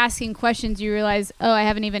keep asking questions, you realize, oh, I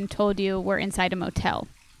haven't even told you we're inside a motel.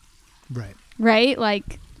 Right. Right?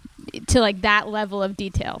 Like, to like that level of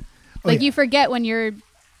detail. Oh, like, yeah. you forget when you're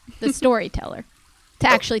the storyteller to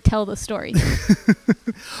actually tell the story.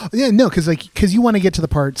 Yeah, no, because you want to get to the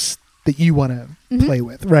parts that you want to play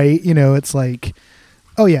with, right? You know, it's like,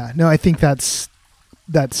 oh yeah, no, I think that's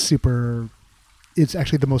super. It's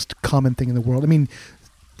actually the most common thing in the world. I mean,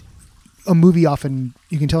 a movie, often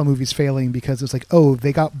you can tell a movie's failing because it's like, oh,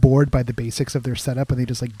 they got bored by the basics of their setup and they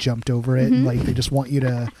just like jumped over it, and like they just want you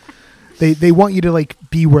to. They want you to like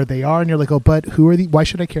be where they are, and you're like, oh, but who are why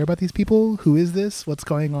should I care about these people? Who is this? What's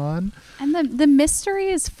going on? And the mystery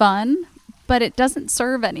is fun, but it doesn't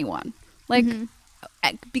serve anyone. Like,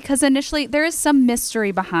 because initially there is some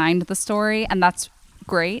mystery behind the story, and that's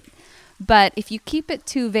great. But if you keep it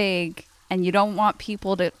too vague and you don't want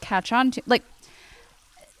people to catch on to, like,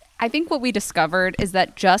 I think what we discovered is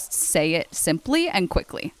that just say it simply and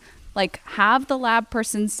quickly. Like, have the lab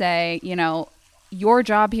person say, you know, your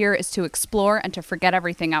job here is to explore and to forget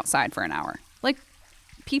everything outside for an hour. Like,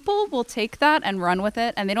 people will take that and run with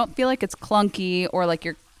it, and they don't feel like it's clunky or like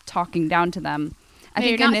you're talking down to them. I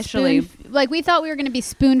think initially, like, we thought we were going to be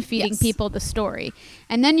spoon feeding people the story,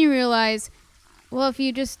 and then you realize, well, if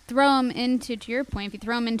you just throw them into, to your point, if you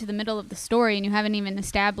throw them into the middle of the story and you haven't even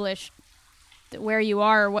established where you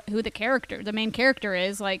are, or who the main character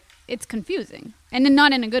is, like, it's confusing, and then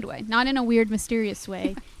not in a good way, not in a weird, mysterious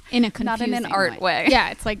way. In a confusing not in an art way. Yeah,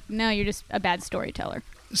 it's like, no, you're just a bad storyteller.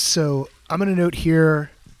 So I'm going to note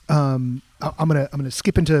here I'm gonna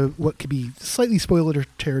skip into what could be slightly spoiler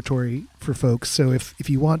territory for folks. So if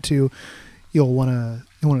you want to, you'll want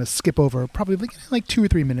to skip over probably like 2 or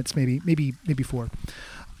 3 minutes, maybe 4.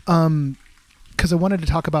 Because I wanted to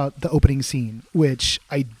talk about the opening scene, which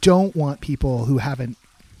I don't want people who haven't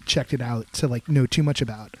checked it out to like know too much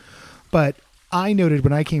about. But I noted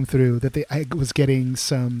when I came through that I was getting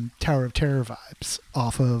some Tower of Terror vibes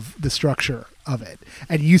off of the structure of it.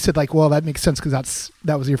 And you said like, well, that makes sense because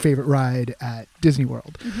that was your favorite ride at Disney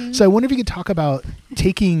World. Mm-hmm. So I wonder if you could talk about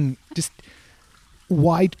taking just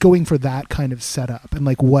why going for that kind of setup and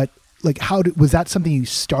like what, like was that something you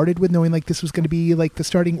started with knowing like this was going to be like the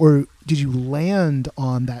starting, or did you land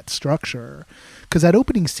on that structure? Because that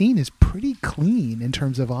opening scene is pretty clean in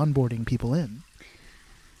terms of onboarding people in.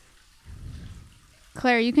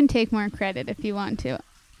 Claire, you can take more credit if you want to.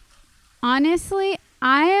 Honestly,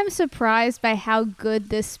 I am surprised by how good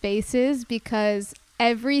this space is because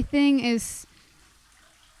everything is...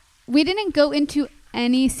 We didn't go into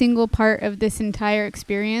any single part of this entire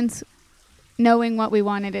experience knowing what we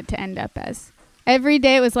wanted it to end up as. Every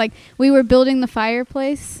day it was like we were building the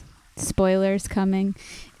fireplace. Spoilers coming.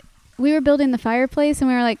 We were building the fireplace and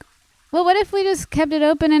we were like, well, what if we just kept it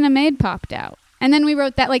open and a maid popped out? And then we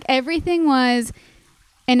wrote that, like, everything was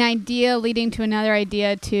an idea leading to another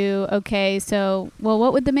idea to, okay, so, well,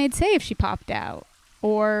 what would the maid say if she popped out?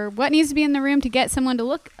 Or what needs to be in the room to get someone to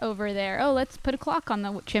look over there? Oh, let's put a clock on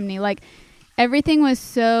the chimney. Like, everything was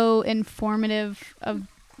so informative of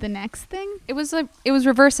the next thing. It was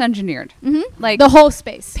reverse engineered. Mm-hmm. Like the whole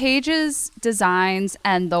space. Pages, designs,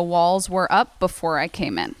 and the walls were up before I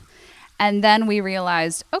came in. And then we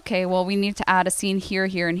realized, okay, well, we need to add a scene here,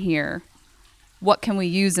 here, and here. What can we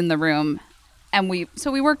use in the room? And we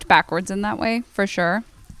worked backwards in that way, for sure.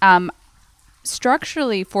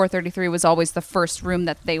 Structurally, 433 was always the first room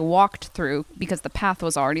that they walked through because the path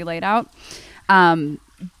was already laid out.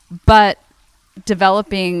 But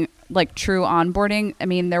developing like true onboarding, I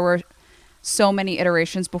mean, there were so many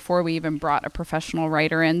iterations before we even brought a professional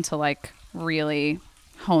writer in to like really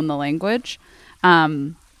hone the language.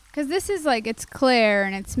 Because this is like, it's Claire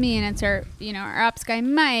and it's me and it's our, our ops guy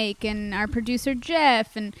Mike and our producer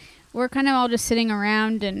Jeff, and we're kind of all just sitting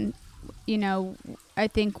around and, I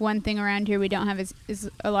think one thing around here we don't have is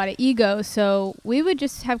a lot of ego, so we would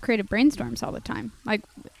just have creative brainstorms all the time. Like,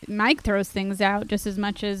 Mike throws things out just as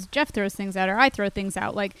much as Jeff throws things out or I throw things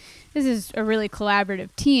out. Like, this is a really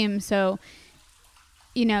collaborative team, so,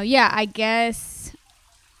 I guess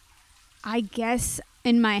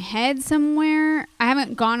in my head somewhere, I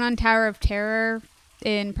haven't gone on Tower of Terror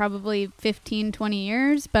in probably 15, 20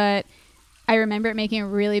 years, but I remember it making a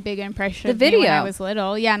really big impression on me when I was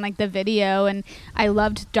little. Yeah, and like the video, and I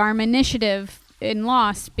loved Dharma Initiative in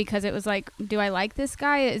Lost because it was like, do I like this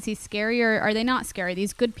guy? Is he scary or are they not scary?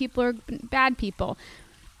 These good people or bad people?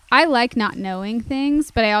 I like not knowing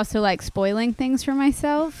things, but I also like spoiling things for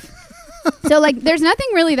myself. So like, there's nothing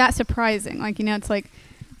really that surprising. Like, it's like,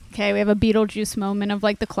 okay, we have a Beetlejuice moment of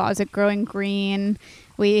like the closet growing green.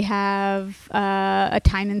 We have a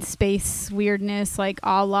time and space weirdness, like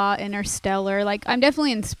a la Interstellar. Like, I'm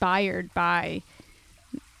definitely inspired by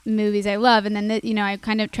movies I love. And then, I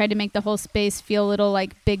kind of tried to make the whole space feel a little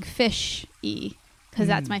like Big Fish-y, because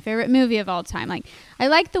that's my favorite movie of all time. Like, I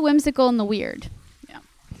like the whimsical and the weird. Yeah.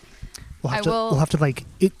 We'll have to like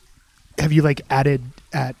it. Have you like added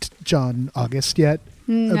at John August yet?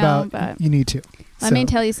 No, but you need to. Let me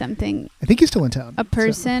tell you something. I think he's still in town. A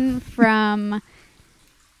person from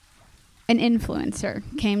an influencer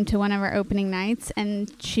came to one of our opening nights,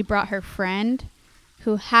 and she brought her friend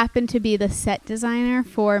who happened to be the set designer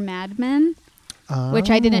for Mad Men, which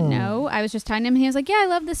I didn't know. I was just telling him, and he was like, yeah, I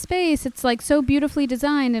love this space. It's like so beautifully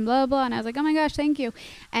designed and blah, blah. And I was like, oh my gosh, thank you.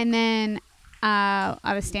 And then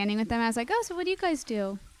I was standing with them. I was like, oh, so what do you guys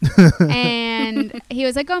do? And he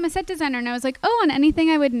was like, oh, I'm a set designer. And I was like, oh, on anything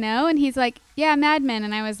I would know? And he's like, yeah, Mad Men.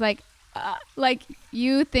 And I was like,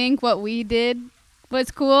 you think what we did was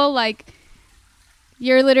cool? Like,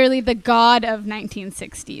 you're literally the god of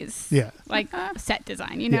 1960s. Yeah. Like, set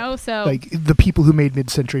design, you know? So, like, the people who made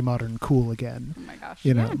mid-century modern cool again. Oh, my gosh.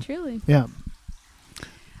 Yeah, truly. Yeah.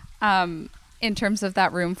 In terms of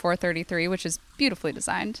that room 433, which is beautifully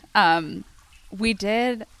designed, we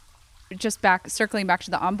did, just circling back to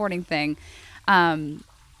the onboarding thing,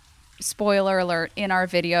 spoiler alert, in our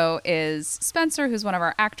video is Spencer, who's one of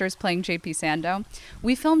our actors playing JP Sando.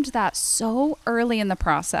 We filmed that so early in the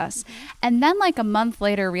process. And then like a month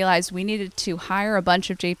later realized we needed to hire a bunch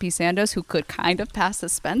of JP Sandos who could kind of pass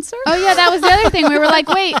as Spencer. Oh yeah, that was the other thing. We were like,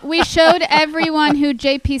 wait, we showed everyone who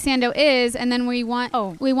JP Sando is, and then we want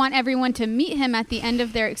everyone to meet him at the end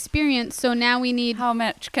of their experience. So now we need How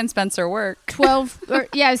much can Spencer work? 12 or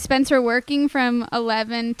yeah, is Spencer working from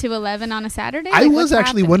 11 to 11 on a Saturday? I Like, was what's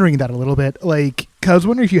actually happening? wondering that a little bit. Like, 'cause I was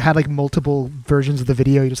wondering if you had like multiple versions of the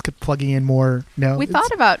video, you just kept plugging in more. No, We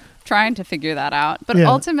thought about trying to figure that out, but Yeah.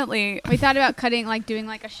 ultimately We thought about doing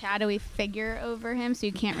like a shadowy figure over him so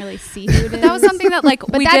you can't really see who it is. that was something that like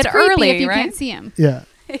but we that's did creepy early, if you right? can't see him. Yeah.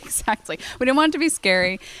 Exactly. We didn't want it to be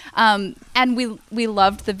scary. And we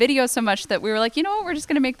loved the video so much that we were like, you know what, we're just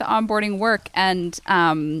going to make the onboarding work. And,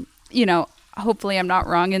 hopefully I'm not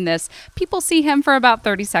wrong in this. People see him for about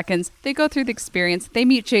 30 seconds. They go through the experience. They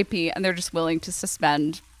meet JP and they're just willing to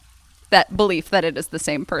suspend that belief that it is the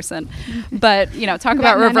same person. But, talk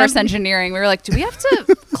about reverse engineering. We were like, do we have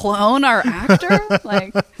to clone our actor?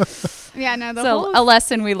 Like, Yeah, no, the so whole a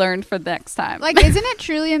lesson we learned for the next time. like, isn't it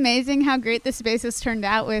truly amazing how great the space has turned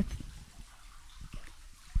out with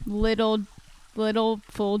little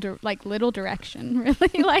direction,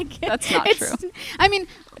 really? Like, That's not it's- true. I mean,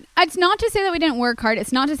 it's not to say that we didn't work hard.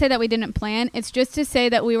 It's not to say that we didn't plan. It's just to say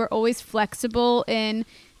that we were always flexible in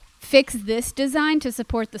fix this design to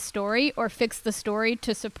support the story or fix the story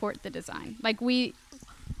to support the design. Like, we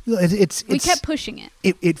kept pushing it.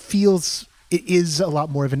 It feels, it is a lot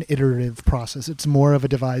more of an iterative process. It's more of a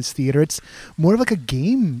devised theater. It's more of like a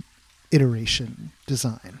game iteration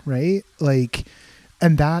design, right? Like,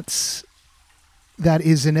 and that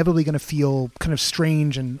is inevitably going to feel kind of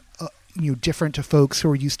strange and different to folks who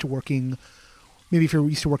are used to working. Maybe if you're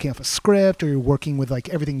used to working off a script or you're working with like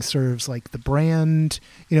everything serves like the brand,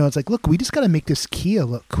 it's like, look, we just got to make this Kia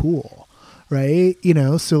look cool, right?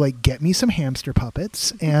 So like get me some hamster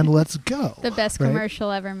puppets and let's go. The best right?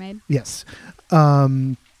 commercial ever made. Yes.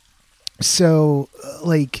 So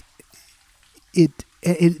like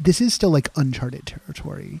this is still like uncharted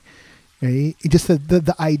territory, right? Just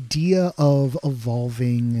the idea of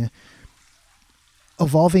evolving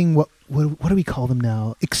what do we call them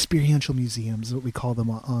now? Experiential museums is what we call them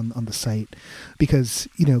on the site, because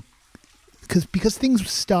because things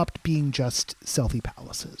stopped being just selfie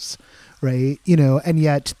palaces, right? And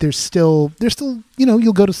yet there's still you'll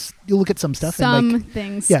look at some stuff and like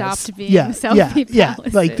things yes, stopped being selfie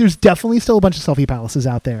palaces. Like there's definitely still a bunch of selfie palaces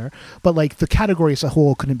out there, but like the category as a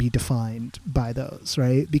whole couldn't be defined by those,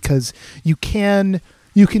 right? Because you can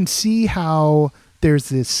see how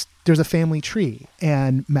there's a family tree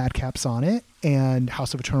and Madcap's on it and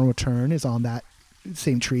House of Eternal Return is on that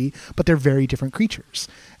same tree, but they're very different creatures.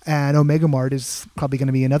 And Omega Mart is probably going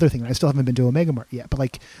to be another thing. I still haven't been to Omega Mart yet, but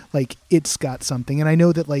like it's got something. And I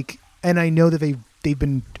know that they've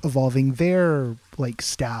been evolving their like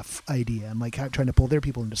staff idea and like trying to pull their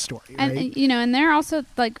people into story, right? And they're also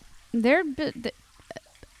like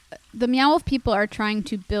the Meow Wolf people are trying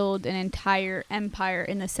to build an entire empire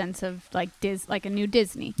in the sense of like a new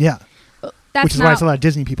Disney. Yeah. That's Which is why there's a lot of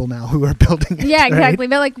Disney people now who are building it. Yeah, exactly. Right?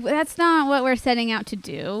 But like that's not what we're setting out to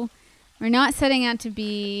do. We're not setting out to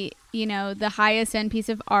be, the highest end piece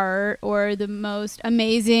of art or the most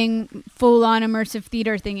amazing full-on immersive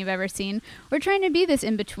theater thing you've ever seen. We're trying to be this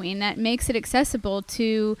in-between that makes it accessible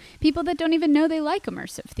to people that don't even know they like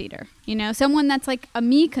immersive theater. Someone that's like a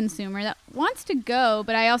me consumer that wants to go,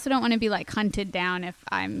 but I also don't want to be like hunted down if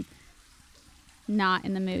I'm not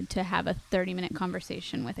in the mood to have a 30-minute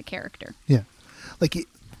conversation with a character. Yeah. Like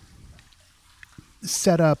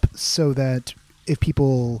set up so that if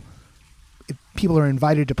people are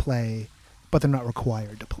invited to play, but they're not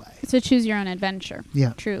required to play. So choose your own adventure.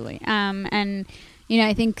 Yeah. Truly. And,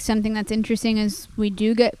 I think something that's interesting is we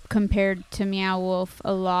do get compared to Meow Wolf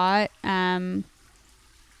a lot. And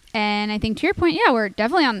I think to your point, yeah, we're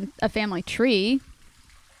definitely on a family tree,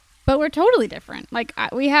 but we're totally different. Like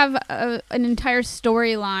we have an entire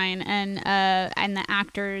storyline and the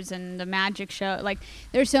actors and the magic show. Like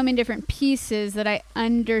there's so many different pieces that I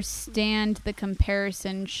understand the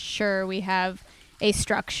comparison. Sure, we have a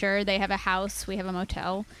structure. They have a house. We have a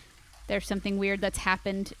motel. There's something weird that's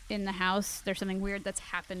happened in the house. There's something weird that's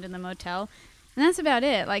happened in the motel. And that's about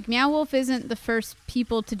it. Like Meow Wolf isn't the first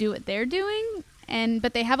people to do what they're doing.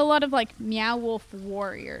 But they have a lot of like Meow Wolf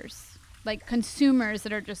warriors. Like consumers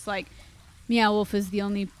that are just like Meow Wolf is the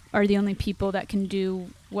only people that can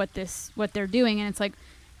do what they're doing, and it's like,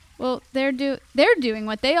 well, they're doing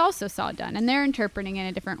what they also saw done, and they're interpreting it in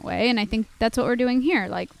a different way, and I think that's what we're doing here.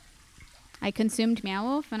 Like, I consumed Meow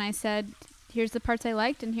Wolf, and I said, here's the parts I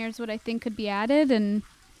liked and here's what I think could be added. And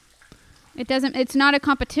it's not a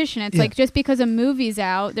competition. It's like, just because a movie's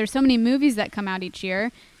out, there's so many movies that come out each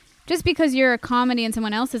year. Just because you're a comedy and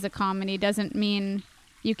someone else is a comedy doesn't mean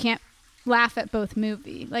you can't laugh at both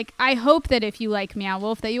movie. Like, I hope that if you like Meow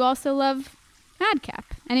Wolf, that you also love Madcap.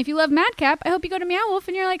 And if you love Madcap, I hope you go to Meow Wolf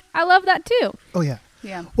and you're like, I love that too. Oh yeah.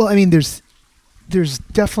 Yeah. Well, I mean, there's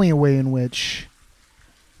definitely a way in which,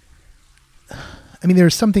 I mean,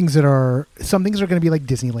 there's some things are going to be like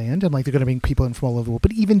Disneyland, and like they're going to bring people in from all over the world.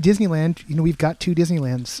 But even Disneyland, you know, we've got 2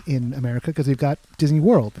 Disneylands in America because we've got Disney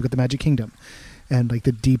World, we've got the Magic Kingdom, and like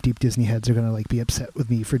the deep Disney heads are going to like be upset with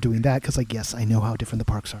me for doing that because, like, yes, I know how different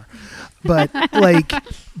the parks are, but like,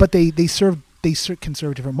 but they can serve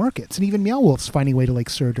different markets, and even Meow Wolf's finding a way to like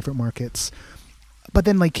serve different markets. But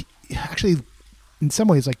then, like, actually, in some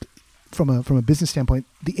ways, like from a business standpoint,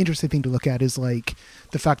 the interesting thing to look at is like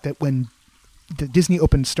the fact that when the Disney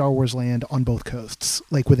opened Star Wars Land on both coasts,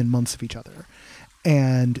 like within months of each other,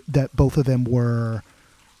 and that both of them were,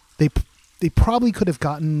 they probably could have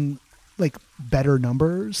gotten like better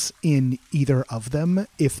numbers in either of them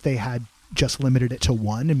if they had just limited it to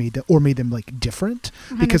one and made them like different,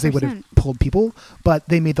 because 100%. they would have pulled people. But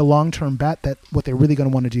they made the long-term bet that what they're really going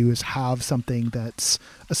to want to do is have something that's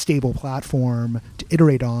a stable platform to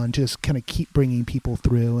iterate on, to just kind of keep bringing people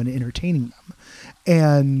through and entertaining them.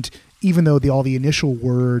 And even though all the initial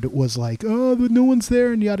word was like, oh, no one's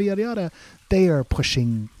there and yada, yada, yada, they are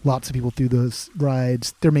pushing lots of people through those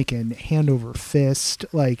rides. They're making hand over fist,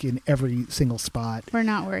 like in every single spot. We're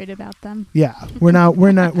not worried about them. Yeah, we're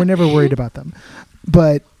never worried about them.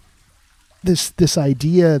 But this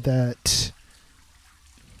idea that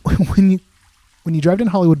when you drive down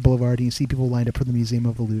Hollywood Boulevard and you see people lined up for the Museum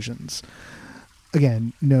of Illusions,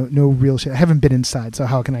 again, no real shit. I haven't been inside, so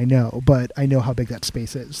how can I know? But I know how big that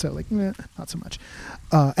space is, so like, not so much.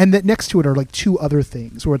 And that next to it are like 2 other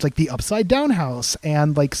things, where it's like the Upside Down House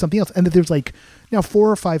and like something else, and that there's like now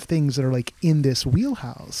 4 or 5 things that are like in this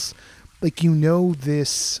wheelhouse. Like, you know,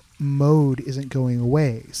 this mode isn't going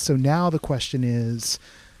away. So now the question is,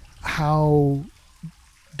 how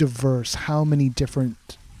diverse, how many different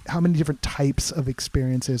types of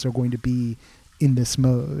experiences are going to be in this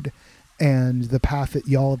mode? And the path that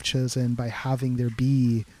y'all have chosen by having there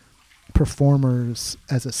be performers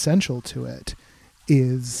as essential to it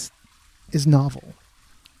is novel.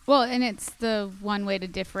 Well, and it's the one way to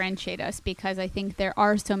differentiate us, because I think there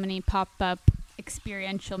are so many pop-up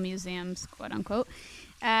experiential museums, quote unquote.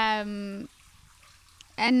 And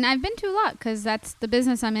I've been to a lot because that's the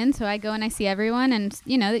business I'm in. So I go and I see everyone, and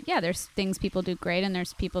you know, there's things people do great, and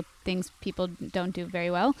there's things people don't do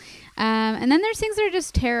very well. And then there's things that are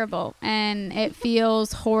just terrible, and it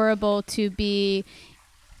feels horrible to be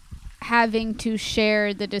having to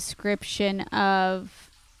share the description of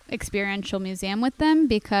experiential museum with them,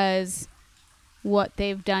 because what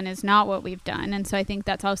they've done is not what we've done. And so I think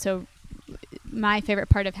that's also my favorite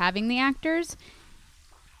part of having the actors.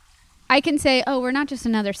 I can say, oh, we're not just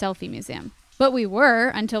another selfie museum, but we were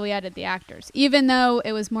until we added the actors, even though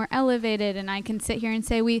it was more elevated. And I can sit here and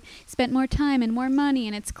say we spent more time and more money,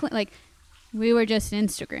 and it's like we were just an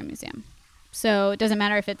Instagram museum. So it doesn't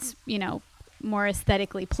matter if it's, you know, more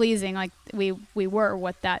aesthetically pleasing, like we were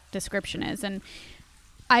what that description is. And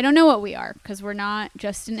I don't know what we are, because we're not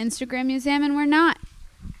just an Instagram museum, and we're not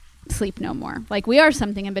Sleep No More. Like, we are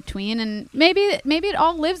something in between, and maybe it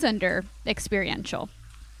all lives under experiential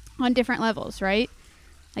on different levels, right?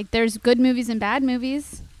 Like, there's good movies and bad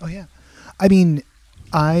movies. Oh yeah. I mean,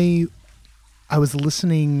 I was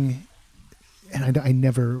listening, and I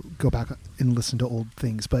never go back and listen to old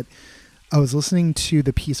things, but I was listening to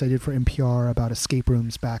the piece I did for NPR about escape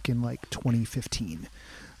rooms back in like 2015.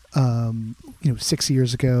 6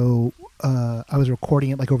 years ago, I was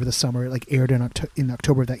recording it like over the summer. It like aired in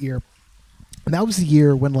October of that year. And that was the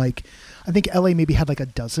year when, like, I think LA maybe had like a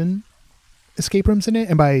dozen escape rooms in it.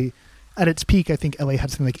 And at its peak, I think LA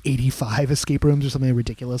had something like 85 escape rooms or something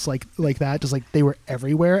ridiculous like that. Just like they were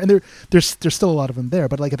everywhere. And there's still a lot of them there.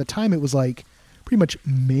 But like at the time, it was like pretty much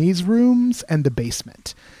maze rooms and the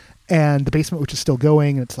basement. And the basement, which is still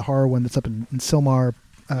going, and it's the horror one that's up in Sylmar.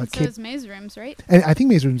 So is Maze Rooms, right? And I think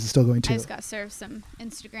Maze Rooms is still going too. I just got served some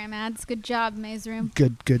Instagram ads. Good job, Maze Room.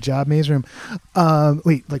 Good job, Maze Room.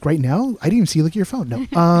 Wait, like right now? I didn't even see you look at your phone. No.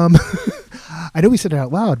 I know we said it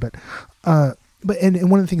out loud, but and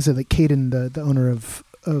one of the things that like Caden, the owner of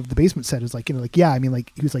the basement, said is like, you know, like, yeah, I mean,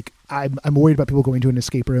 like, he was like, I'm worried about people going to an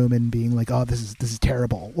escape room and being like, oh, this is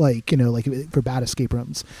terrible, like, you know, like for bad escape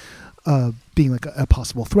rooms, being like a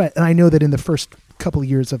possible threat. And I know that in the first couple of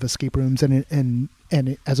years of escape rooms and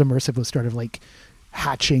as immersive was started like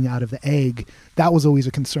hatching out of the egg. That was always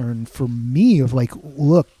a concern for me of like,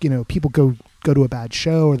 look, people go to a bad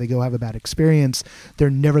show or they go have a bad experience. They're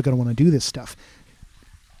never going to want to do this stuff.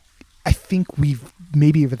 I think we've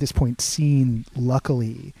maybe at this point seen,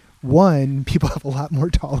 luckily, one, people have a lot more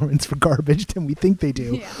tolerance for garbage than we think they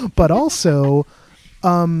do, but also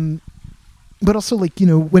like,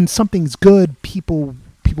 when something's good, people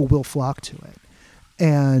will flock to it.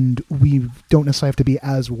 And we don't necessarily have to be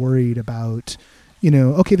as worried about,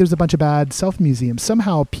 okay, there's a bunch of bad self museums.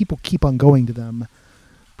 Somehow people keep on going to them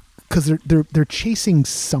because they're chasing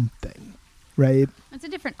something, right? It's a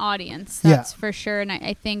different audience, that's for sure. And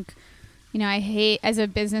I think, I hate, as a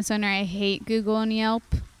business owner, I hate Google and Yelp.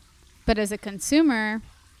 But as a consumer,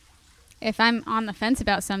 if I'm on the fence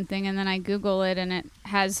about something and then I Google it and it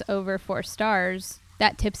has over 4 stars,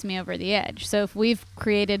 that tips me over the edge. So if we've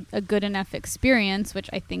created a good enough experience, which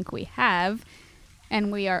I think we have,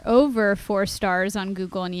 and we are over 4 stars on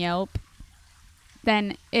Google and Yelp,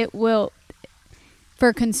 then it will,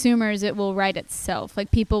 for consumers, it will write itself. Like,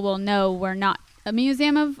 people will know we're not a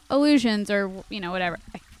museum of illusions or, whatever.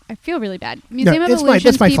 I feel really bad. Museum of illusions,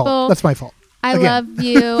 that's my people. fault. That's my fault. I love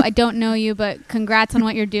you. I don't know you, but congrats on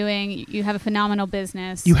what you're doing. You have a phenomenal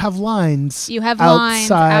business. You have lines.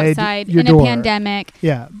 outside your in door. A pandemic.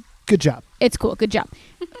 Yeah. Good job. It's cool. Good job.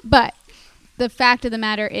 But the fact of the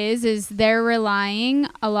matter is they're relying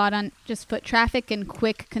a lot on just foot traffic and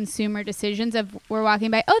quick consumer decisions of, we're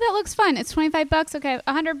walking by, oh, that looks fun. It's $25. Okay.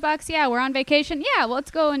 $100. Yeah. We're on vacation. Yeah. Well,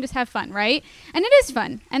 let's go and just have fun. Right. And it is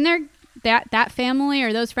fun. And that family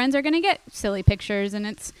or those friends are going to get silly pictures, and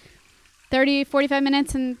it's 30, 45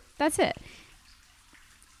 minutes, and that's it.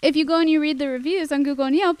 If you go and you read the reviews on Google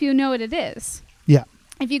and Yelp, you know what it is. Yeah.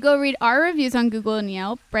 If you go read our reviews on Google and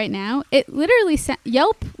Yelp right now, it literally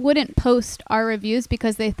Yelp wouldn't post our reviews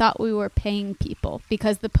because they thought we were paying people,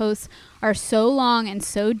 because the posts are so long and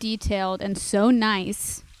so detailed and so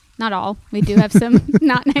nice. Not all. We do have some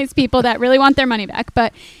not nice people that really want their money back,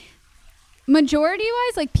 but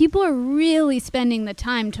majority-wise, like, people are really spending the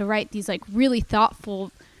time to write these, like, really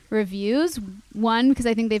thoughtful reviews. One, because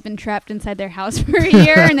I think they've been trapped inside their house for a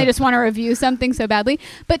year and they just want to review something so badly.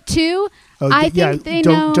 But 2, I think they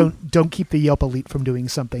know. Don't keep the Yelp elite from doing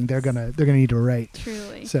something. They're gonna need to write.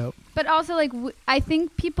 Truly. So. But also, like, I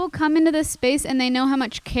think people come into this space and they know how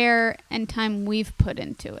much care and time we've put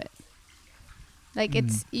into it. Like,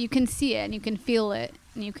 it's, you can see it and you can feel it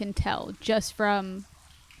and you can tell just from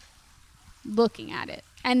looking at it,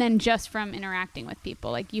 and then just from interacting with people.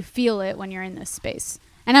 Like, you feel it when you're in this space.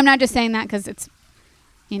 And I'm not just saying that because it's,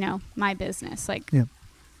 my business. Like, I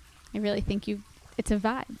really think it's a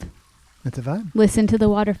vibe. It's a vibe. Listen to the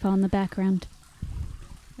waterfall in the background.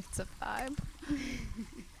 It's a vibe.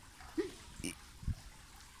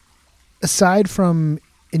 Aside from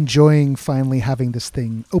enjoying finally having this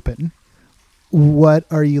thing open, what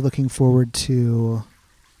are you looking forward to,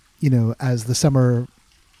 as the summer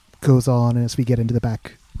goes on and as we get into the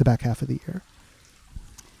back half of the year?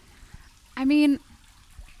 I mean,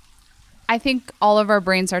 I think all of our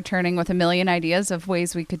brains are turning with a million ideas of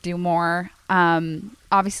ways we could do more.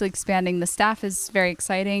 Obviously, expanding the staff is very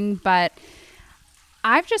exciting, but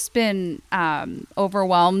I've just been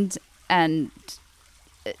overwhelmed and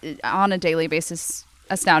on a daily basis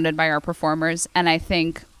astounded by our performers. And I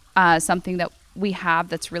think something that we have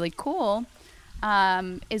that's really cool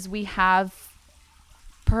is we have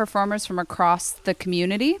performers from across the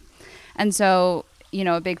community. And so,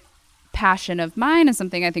 a big passion of mine and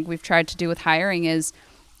something I think we've tried to do with hiring is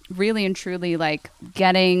really and truly, like,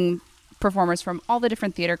 getting performers from all the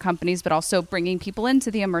different theater companies, but also bringing people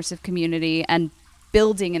into the immersive community and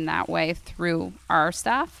building in that way through our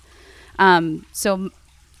staff. So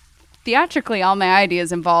theatrically, all my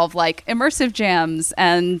ideas involve, like, immersive jams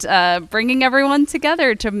and bringing everyone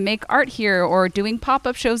together to make art here, or doing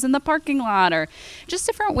pop-up shows in the parking lot, or just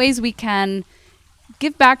different ways we can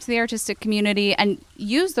give back to the artistic community and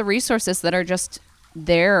use the resources that are just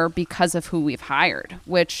there because of who we've hired,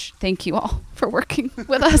 which, thank you all for working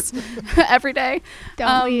with us every day.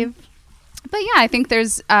 Don't leave. But yeah, I think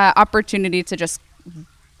there's opportunity to just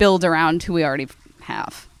build around who we already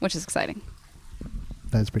have, which is exciting.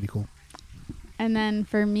 That's pretty cool. And then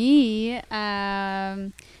for me,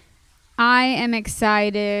 I am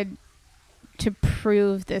excited to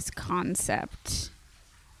prove this concept.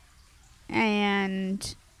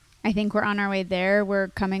 And I think we're on our way there. We're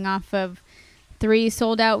coming off of 3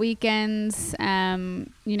 sold out weekends. We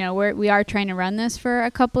are trying to run this for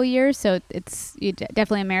a couple years, so it's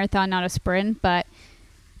definitely a marathon, not a sprint. But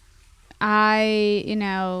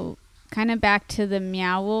kind of back to the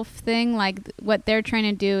Meow Wolf thing, like, what they're trying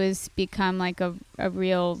to do is become like a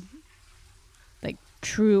real, like,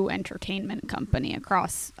 true entertainment company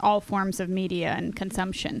across all forms of media and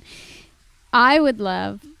consumption. I would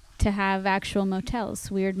love to have actual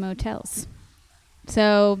motels, weird motels.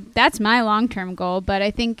 So that's my long-term goal, but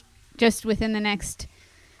I think just within the next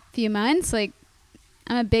few months, like,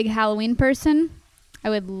 I'm a big Halloween person. I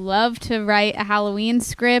would love to write a Halloween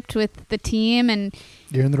script with the team, and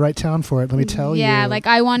you're in the right town for it, let me tell you. Yeah, like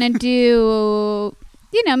I want to do,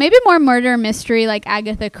 maybe more murder mystery, like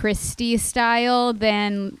Agatha Christie style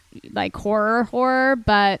than like horror,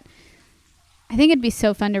 but I think it'd be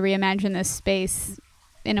so fun to reimagine this space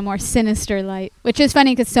in a more sinister light, which is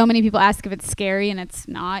funny because so many people ask if it's scary, and it's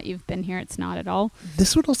not. You've been here, it's not at all.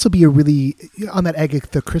 This would also be a really, on that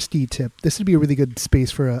Agatha Christie tip, this would be a really good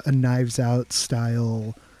space for a Knives Out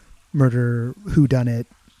style murder whodunit,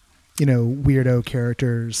 weirdo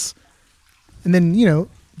characters. And then,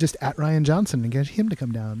 just at Ryan Johnson and get him to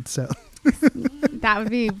come down. So that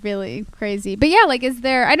would be really crazy. But yeah, like, is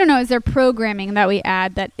there programming that we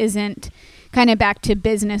add that isn't kind of back to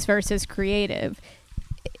business versus creative?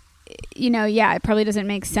 It probably doesn't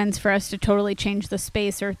make sense for us to totally change the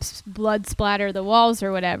space or blood splatter the walls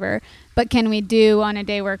or whatever. But can we do, on a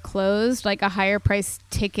day we're closed, like a higher price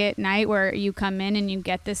ticket night where you come in and you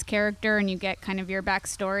get this character and you get kind of your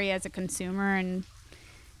backstory as a consumer? And,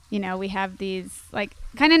 we have these like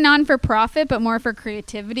kind of non-for-profit, but more for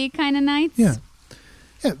creativity kind of nights. Yeah.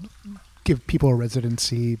 Give people a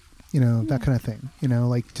residency, that kind of thing,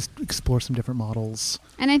 like just explore some different models.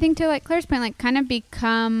 And I think, to like Claire's point, like kind of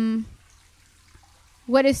become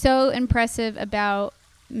what is so impressive about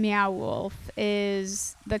Meow Wolf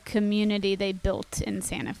is the community they built in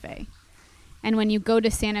Santa Fe. And when you go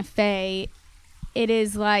to Santa Fe, it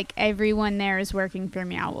is like everyone there is working for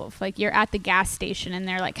Meow Wolf. Like, you're at the gas station and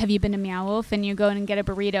they're like, have you been to Meow Wolf? And you go in and get a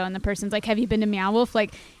burrito and the person's like, have you been to Meow Wolf?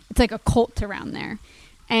 Like, it's like a cult around there.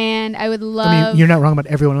 And I would love... I mean, you're not wrong about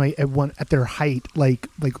everyone like, at their height, like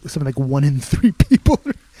something like 1 in 3 people.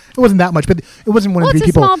 It wasn't that much, but it wasn't 1 in 3 people.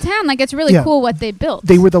 It's a small town. Like, it's really cool what they built.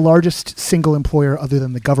 They were the largest single employer other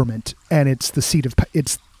than the government, and it's the seat of...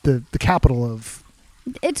 It's the capital of...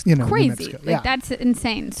 It's crazy. Like, that's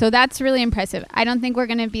insane. So that's really impressive. I don't think we're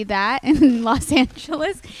going to be that in Los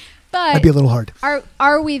Angeles, but... That'd be a little hard.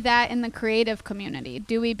 Are we that in the creative community?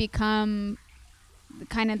 Do we become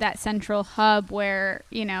kind of that central hub where,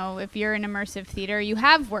 if you're in immersive theater, you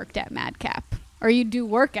have worked at Madcap, or you do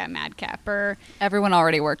work at Madcap, or... Everyone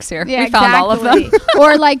already works here. Yeah, we found all of them.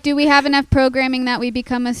 Or, like, do we have enough programming that we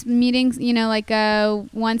become a meeting, like a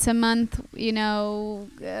once a month,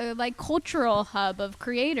 like cultural hub of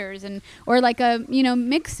creators, or like a,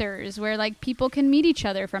 mixers where like people can meet each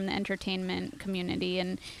other from the entertainment community,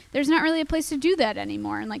 and there's not really a place to do that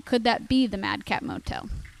anymore. And like, could that be the Madcap Motel?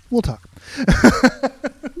 We'll talk.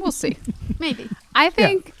 We'll see. Maybe. I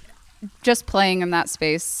think just playing in that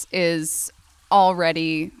space is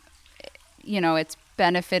already, it's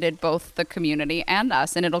benefited both the community and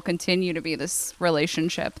us, and it'll continue to be this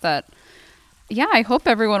relationship that, I hope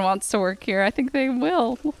everyone wants to work here. I think they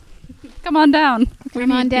will. Come on down.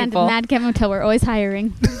 Come on down to the Madcap Motel. We're always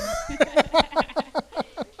hiring.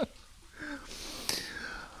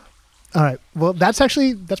 All right. Well, that's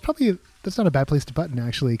not a bad place to button,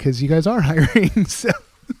 actually, because you guys are hiring. So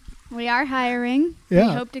we are hiring. Yeah.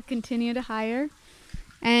 We hope to continue to hire.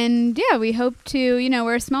 And we hope to,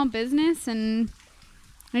 we're a small business, and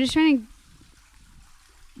we're just trying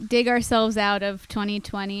to dig ourselves out of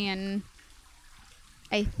 2020. And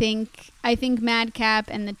I think Madcap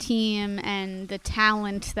and the team and the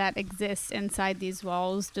talent that exists inside these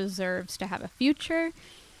walls deserves to have a future.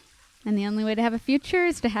 And the only way to have a future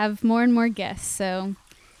is to have more and more guests. So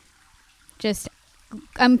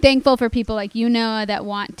I'm thankful for people like that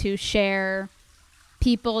want to share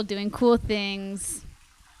people doing cool things.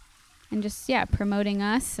 And just, promoting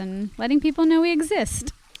us and letting people know we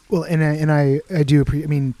exist. Well, and I do appreciate, I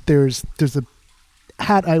mean, there's a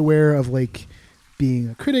hat I wear of like being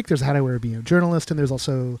a critic, there's a hat I wear of being a journalist, and there's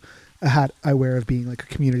also a hat I wear of being like a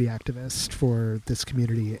community activist for this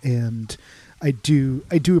community. And I do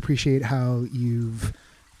appreciate how you're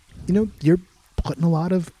putting a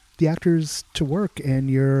lot of the actors to work,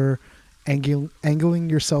 and you're angling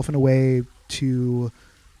yourself in a way to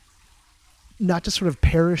not just sort of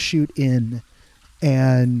parachute in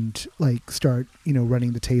and like start,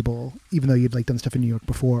 running the table, even though you'd like done stuff in New York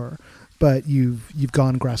before, but you've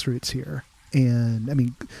gone grassroots here. And I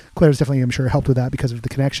mean, Claire's definitely, I'm sure, helped with that because of the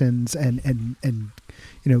connections and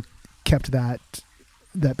kept that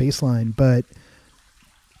baseline, but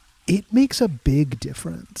it makes a big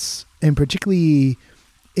difference. And particularly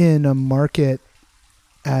in a market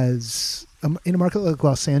like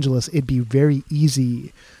Los Angeles, it'd be very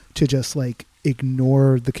easy to just like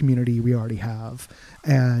ignore the community we already have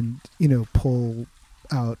and, pull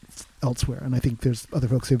out elsewhere. And I think there's other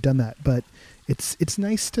folks who've done that, but it's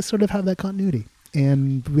nice to sort of have that continuity.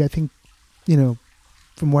 And I think,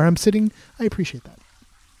 from where I'm sitting, I appreciate that.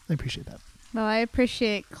 Well, I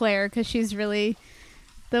appreciate Claire because she's really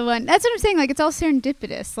the one. That's what I'm saying. Like, it's all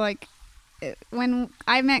serendipitous. Like, when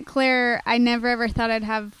I met Claire, I never ever thought I'd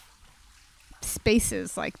have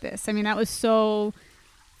spaces like this. I mean, that was so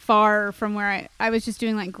far from where I was just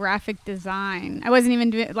doing like graphic design. I wasn't even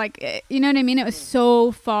doing like, you know what I mean? It was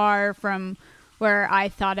so far from where I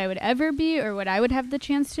thought I would ever be or what I would have the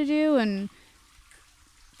chance to do. And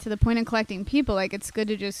to the point of collecting people, like, it's good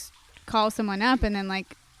to just call someone up and then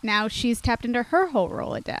like now she's tapped into her whole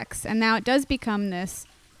Rolodex. And now it does become this.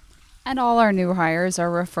 And all our new hires are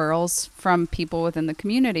referrals from people within the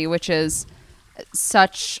community, which is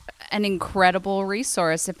such an incredible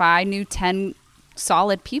resource. If I knew 10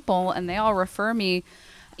 solid people and they all refer me,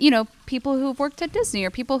 people who've worked at Disney or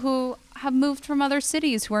people who have moved from other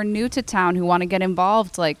cities who are new to town who want to get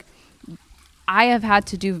involved, like, I have had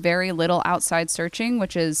to do very little outside searching,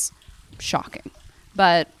 which is shocking.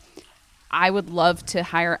 But I would love to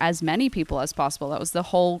hire as many people as possible. That was the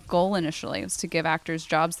whole goal initially, was to give actors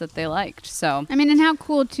jobs that they liked. So, I mean, and how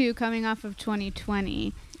cool too, coming off of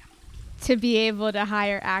 2020, to be able to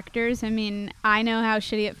hire actors. I mean, I know how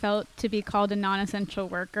shitty it felt to be called a non-essential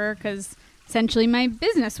worker because essentially my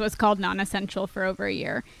business was called non-essential for over a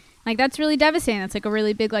year. Like, that's really devastating. That's like a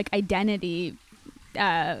really big like identity.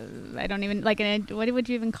 I don't even like what would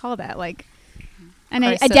you even call that? Like an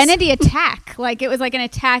identity attack. Like, it was like an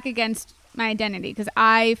attack against my identity because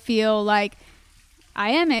I feel like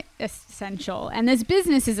I am essential and this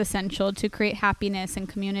business is essential to create happiness and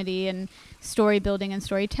community and story building and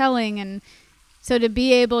storytelling. And so to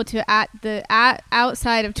be able to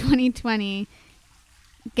outside of 2020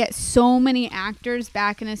 get so many actors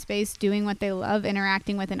back in a space doing what they love,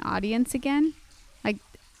 interacting with an audience again, like,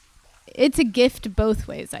 it's a gift both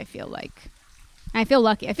ways. I feel like I feel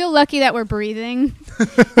lucky that we're breathing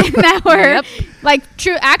and that we're like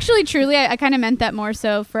truly I kind of meant that more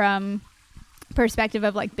so from perspective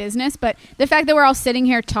of like business, but the fact that we're all sitting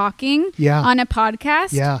here talking on a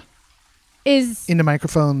podcast is into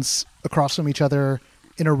microphones across from each other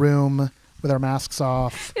in a room with our masks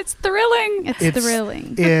off. It's thrilling. It's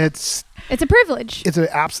thrilling. It's a privilege.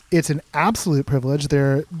 It's an absolute privilege.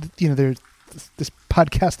 This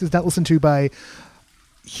podcast is not listened to by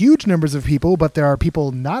huge numbers of people, but there are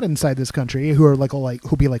people not inside this country who are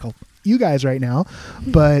who'll be like you guys right now.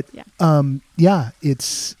 But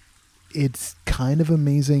it's kind of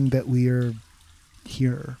amazing that we are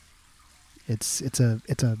here. It's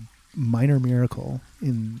a minor miracle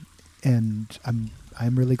and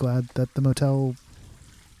I'm really glad that the motel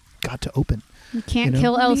got to open. You can't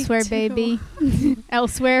kill elsewhere, baby.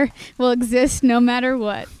 Elsewhere will exist no matter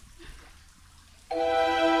what.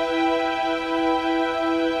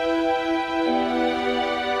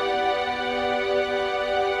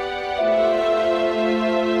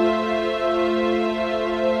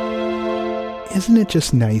 Isn't it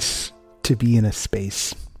just nice to be in a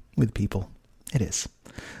space with people? It is.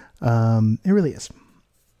 It really is.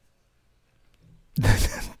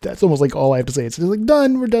 That's almost like all I have to say. It's just like,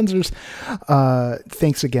 done. We're done.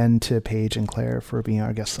 Thanks again to Paige and Claire for being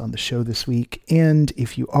our guests on the show this week. And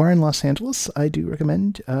if you are in Los Angeles, I do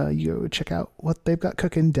recommend you go check out what they've got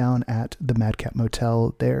cooking down at the Madcap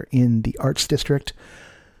Motel there in the Arts District.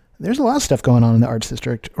 There's a lot of stuff going on in the Arts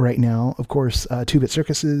District right now. Of course, Two-Bit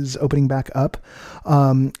Circus is opening back up.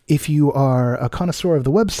 If you are a connoisseur of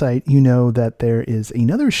the website, you know that there is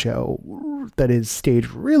another show that is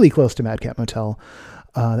staged really close to Madcap Motel.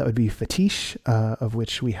 That would be Fetiche, of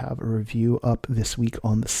which we have a review up this week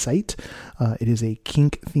on the site. It is a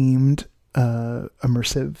kink-themed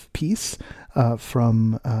immersive piece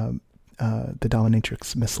from the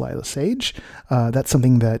dominatrix Miss Lila Sage. That's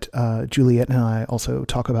something that Juliet and I also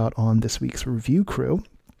talk about on this week's review crew,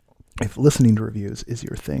 if listening to reviews is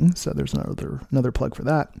your thing. So there's another plug for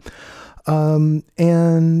that.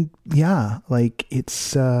 And yeah, like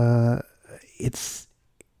it's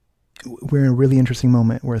we're in a really interesting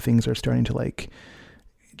moment where things are starting to like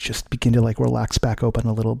just begin to like relax back open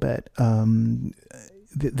a little bit.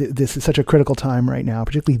 This is such a critical time right now,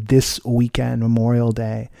 particularly this weekend, Memorial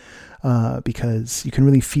Day, because you can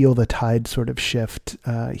really feel the tide sort of shift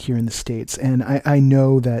here in the States. And I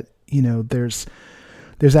know that,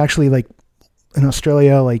 there's actually like in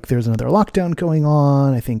Australia, like there's another lockdown going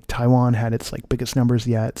on. I think Taiwan had its like biggest numbers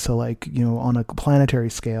yet. So like, on a planetary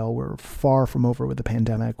scale, we're far from over with the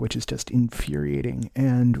pandemic, which is just infuriating.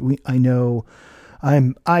 And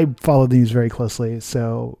I follow the news very closely.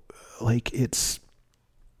 So like it's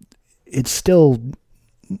still,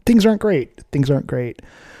 things aren't great,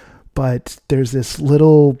 but there's this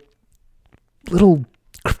little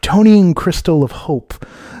Kryptonian crystal of hope.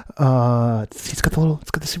 It's got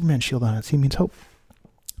the Superman shield on it. See, it means hope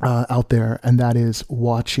out there, and that is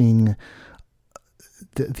watching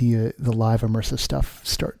the live immersive stuff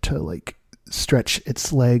start to like stretch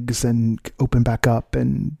its legs and open back up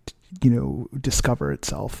and, discover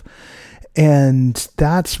itself. And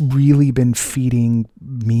that's really been feeding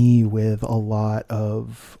me with a lot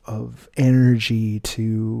of energy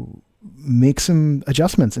to make some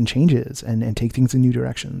adjustments and changes and take things in new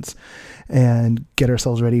directions and get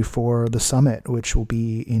ourselves ready for the summit, which will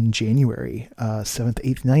be in January, 7th,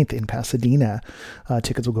 8th, 9th in Pasadena.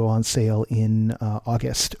 Tickets will go on sale in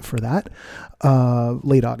August for that,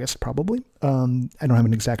 late August probably. I don't have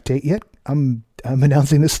an exact date yet. I'm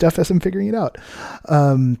announcing this stuff as I'm figuring it out.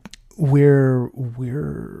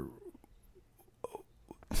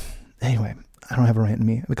 Anyway, I don't have a rant in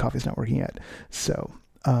me. The coffee's not working yet. So,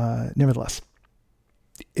 nevertheless,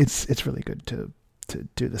 it's really good to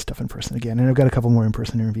do this stuff in person again. And I've got a couple more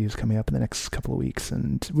in-person interviews coming up in the next couple of weeks,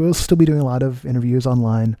 and we'll still be doing a lot of interviews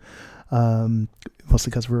online. Mostly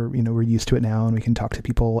because we're used to it now and we can talk to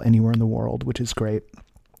people anywhere in the world, which is great.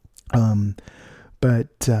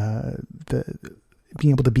 But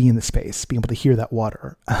being able to be in the space, being able to hear that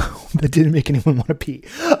water that didn't make anyone want to pee.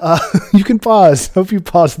 You can pause. Hope you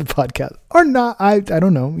pause the podcast or not. I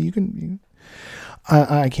don't know.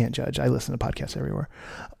 I can't judge. I listen to podcasts everywhere.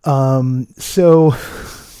 So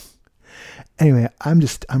anyway,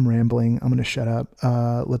 I'm rambling. I'm going to shut up.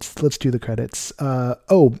 Let's do the credits.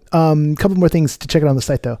 Couple more things to check it on the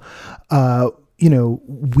site though.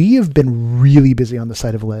 We have been really busy on the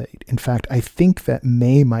site of late. In fact, I think that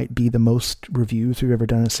May might be the most reviews we've ever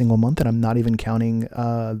done in a single month, and I'm not even counting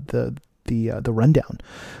the rundown,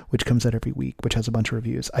 which comes out every week, which has a bunch of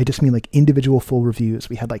reviews. I just mean like individual full reviews.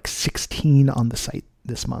 We had like 16 on the site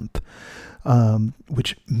this month,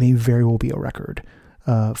 which may very well be a record.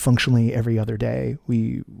 Functionally every other day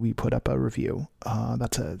we put up a review.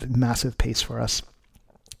 That's a massive pace for us,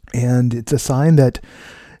 and it's a sign that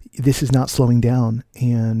this is not slowing down,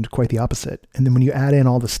 and quite the opposite. And then when you add in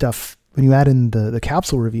all the stuff, when you add in the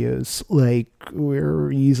capsule reviews, like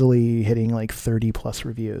we're easily hitting like 30 plus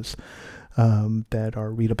reviews that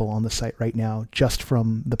are readable on the site right now, just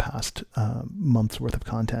from the past month's worth of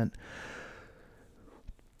content.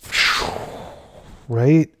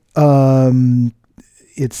 Right? Reviews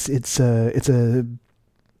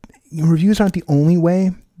aren't the only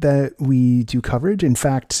way that we do coverage. In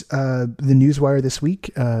fact, the Newswire this week,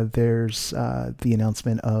 there's the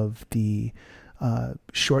announcement of the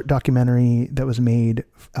short documentary that was made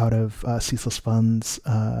out of ceaseless funds.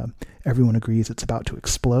 Everyone agrees it's about to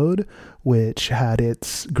explode, which had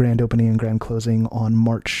its grand opening and grand closing on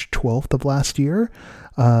March 12th of last year.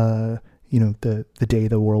 The day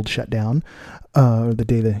the world shut down, or the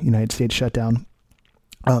day the United States shut down.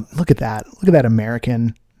 Look at that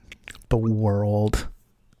American, the world.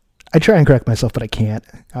 I try and correct myself, but I can't.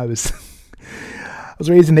 I was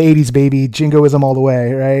raised in the 80s, baby. Jingoism all the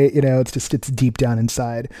way, right? It's deep down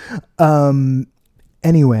inside.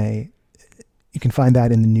 Anyway, you can find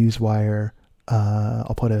that in the Newswire.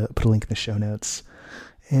 I'll put a link in the show notes.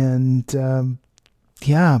 And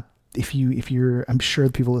if you're, I'm sure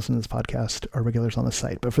the people listening to this podcast are regulars on the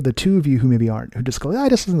site, but for the two of you who maybe aren't, who just go, I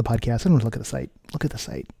just listen to the podcast, I don't want to look at the site. Look at the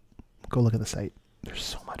site. Go look at the site. There's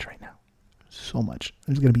so much right now. So much.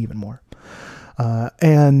 There's going to be even more.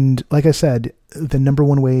 And like I said, the number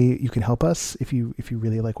one way you can help us, if you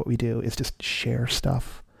really like what we do, is just share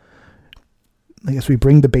stuff. I guess we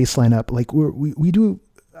bring the baseline up. Like we do.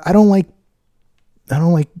 I don't like,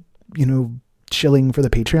 shilling for the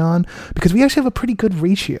Patreon, because we actually have a pretty good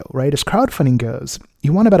ratio, right? As crowdfunding goes,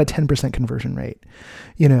 you want about a 10% conversion rate,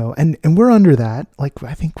 and we're under that. Like,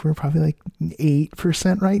 I think we're probably like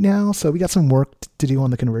 8% right now. So we got some work to do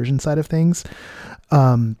on the conversion side of things.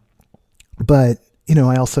 But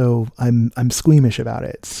I'm squeamish about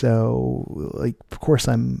it. So like, of course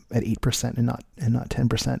I'm at 8% and not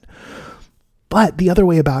 10%. But the other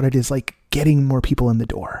way about it is like getting more people in the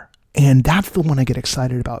door. And that's the one I get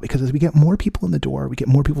excited about, because as we get more people in the door, we get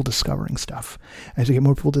more people discovering stuff. As we get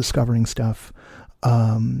more people discovering stuff,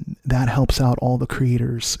 that helps out all the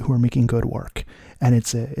creators who are making good work. And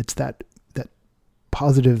it's that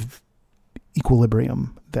positive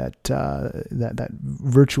equilibrium, that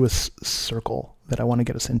virtuous circle that I want to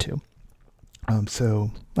get us into.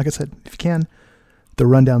 So like I said, if you can, the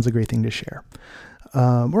rundown's a great thing to share.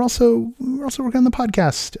 We're also working on the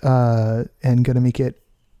podcast, and going to make it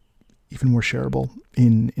even more shareable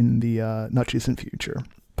in the not too distant future.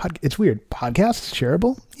 It's weird. Podcasts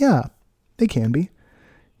shareable? Yeah, they can be.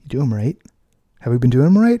 You do them right. Have we been doing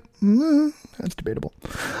them right? That's debatable.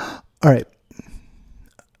 All right.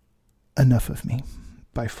 Enough of me,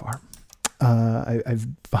 by far. I've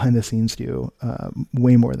behind the scenes do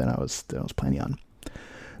way more than I was planning on.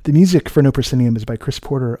 The music for No Proscenium is by Chris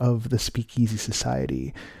Porter of the Speakeasy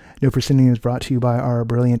Society. No Proscenium is brought to you by our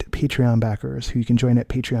brilliant Patreon backers, who you can join at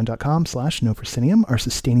patreon.com/NoProscenium. Our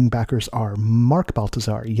sustaining backers are Mark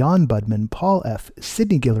Baltazar, Jan Budman, Paul F.,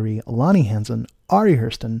 Sidney Guillory, Lonnie Hansen, Ari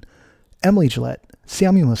Hurston, Emily Gillette,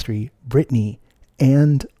 Samuel Mystery, Brittany,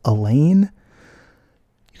 and Elaine.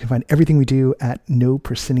 You can find everything we do at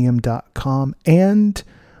noproscenium.com and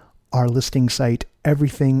our listing site,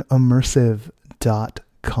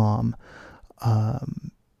 everythingimmersive.com.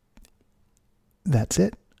 That's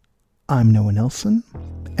it. I'm Noah Nelson,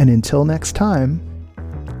 and until next time,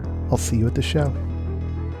 I'll see you at the show.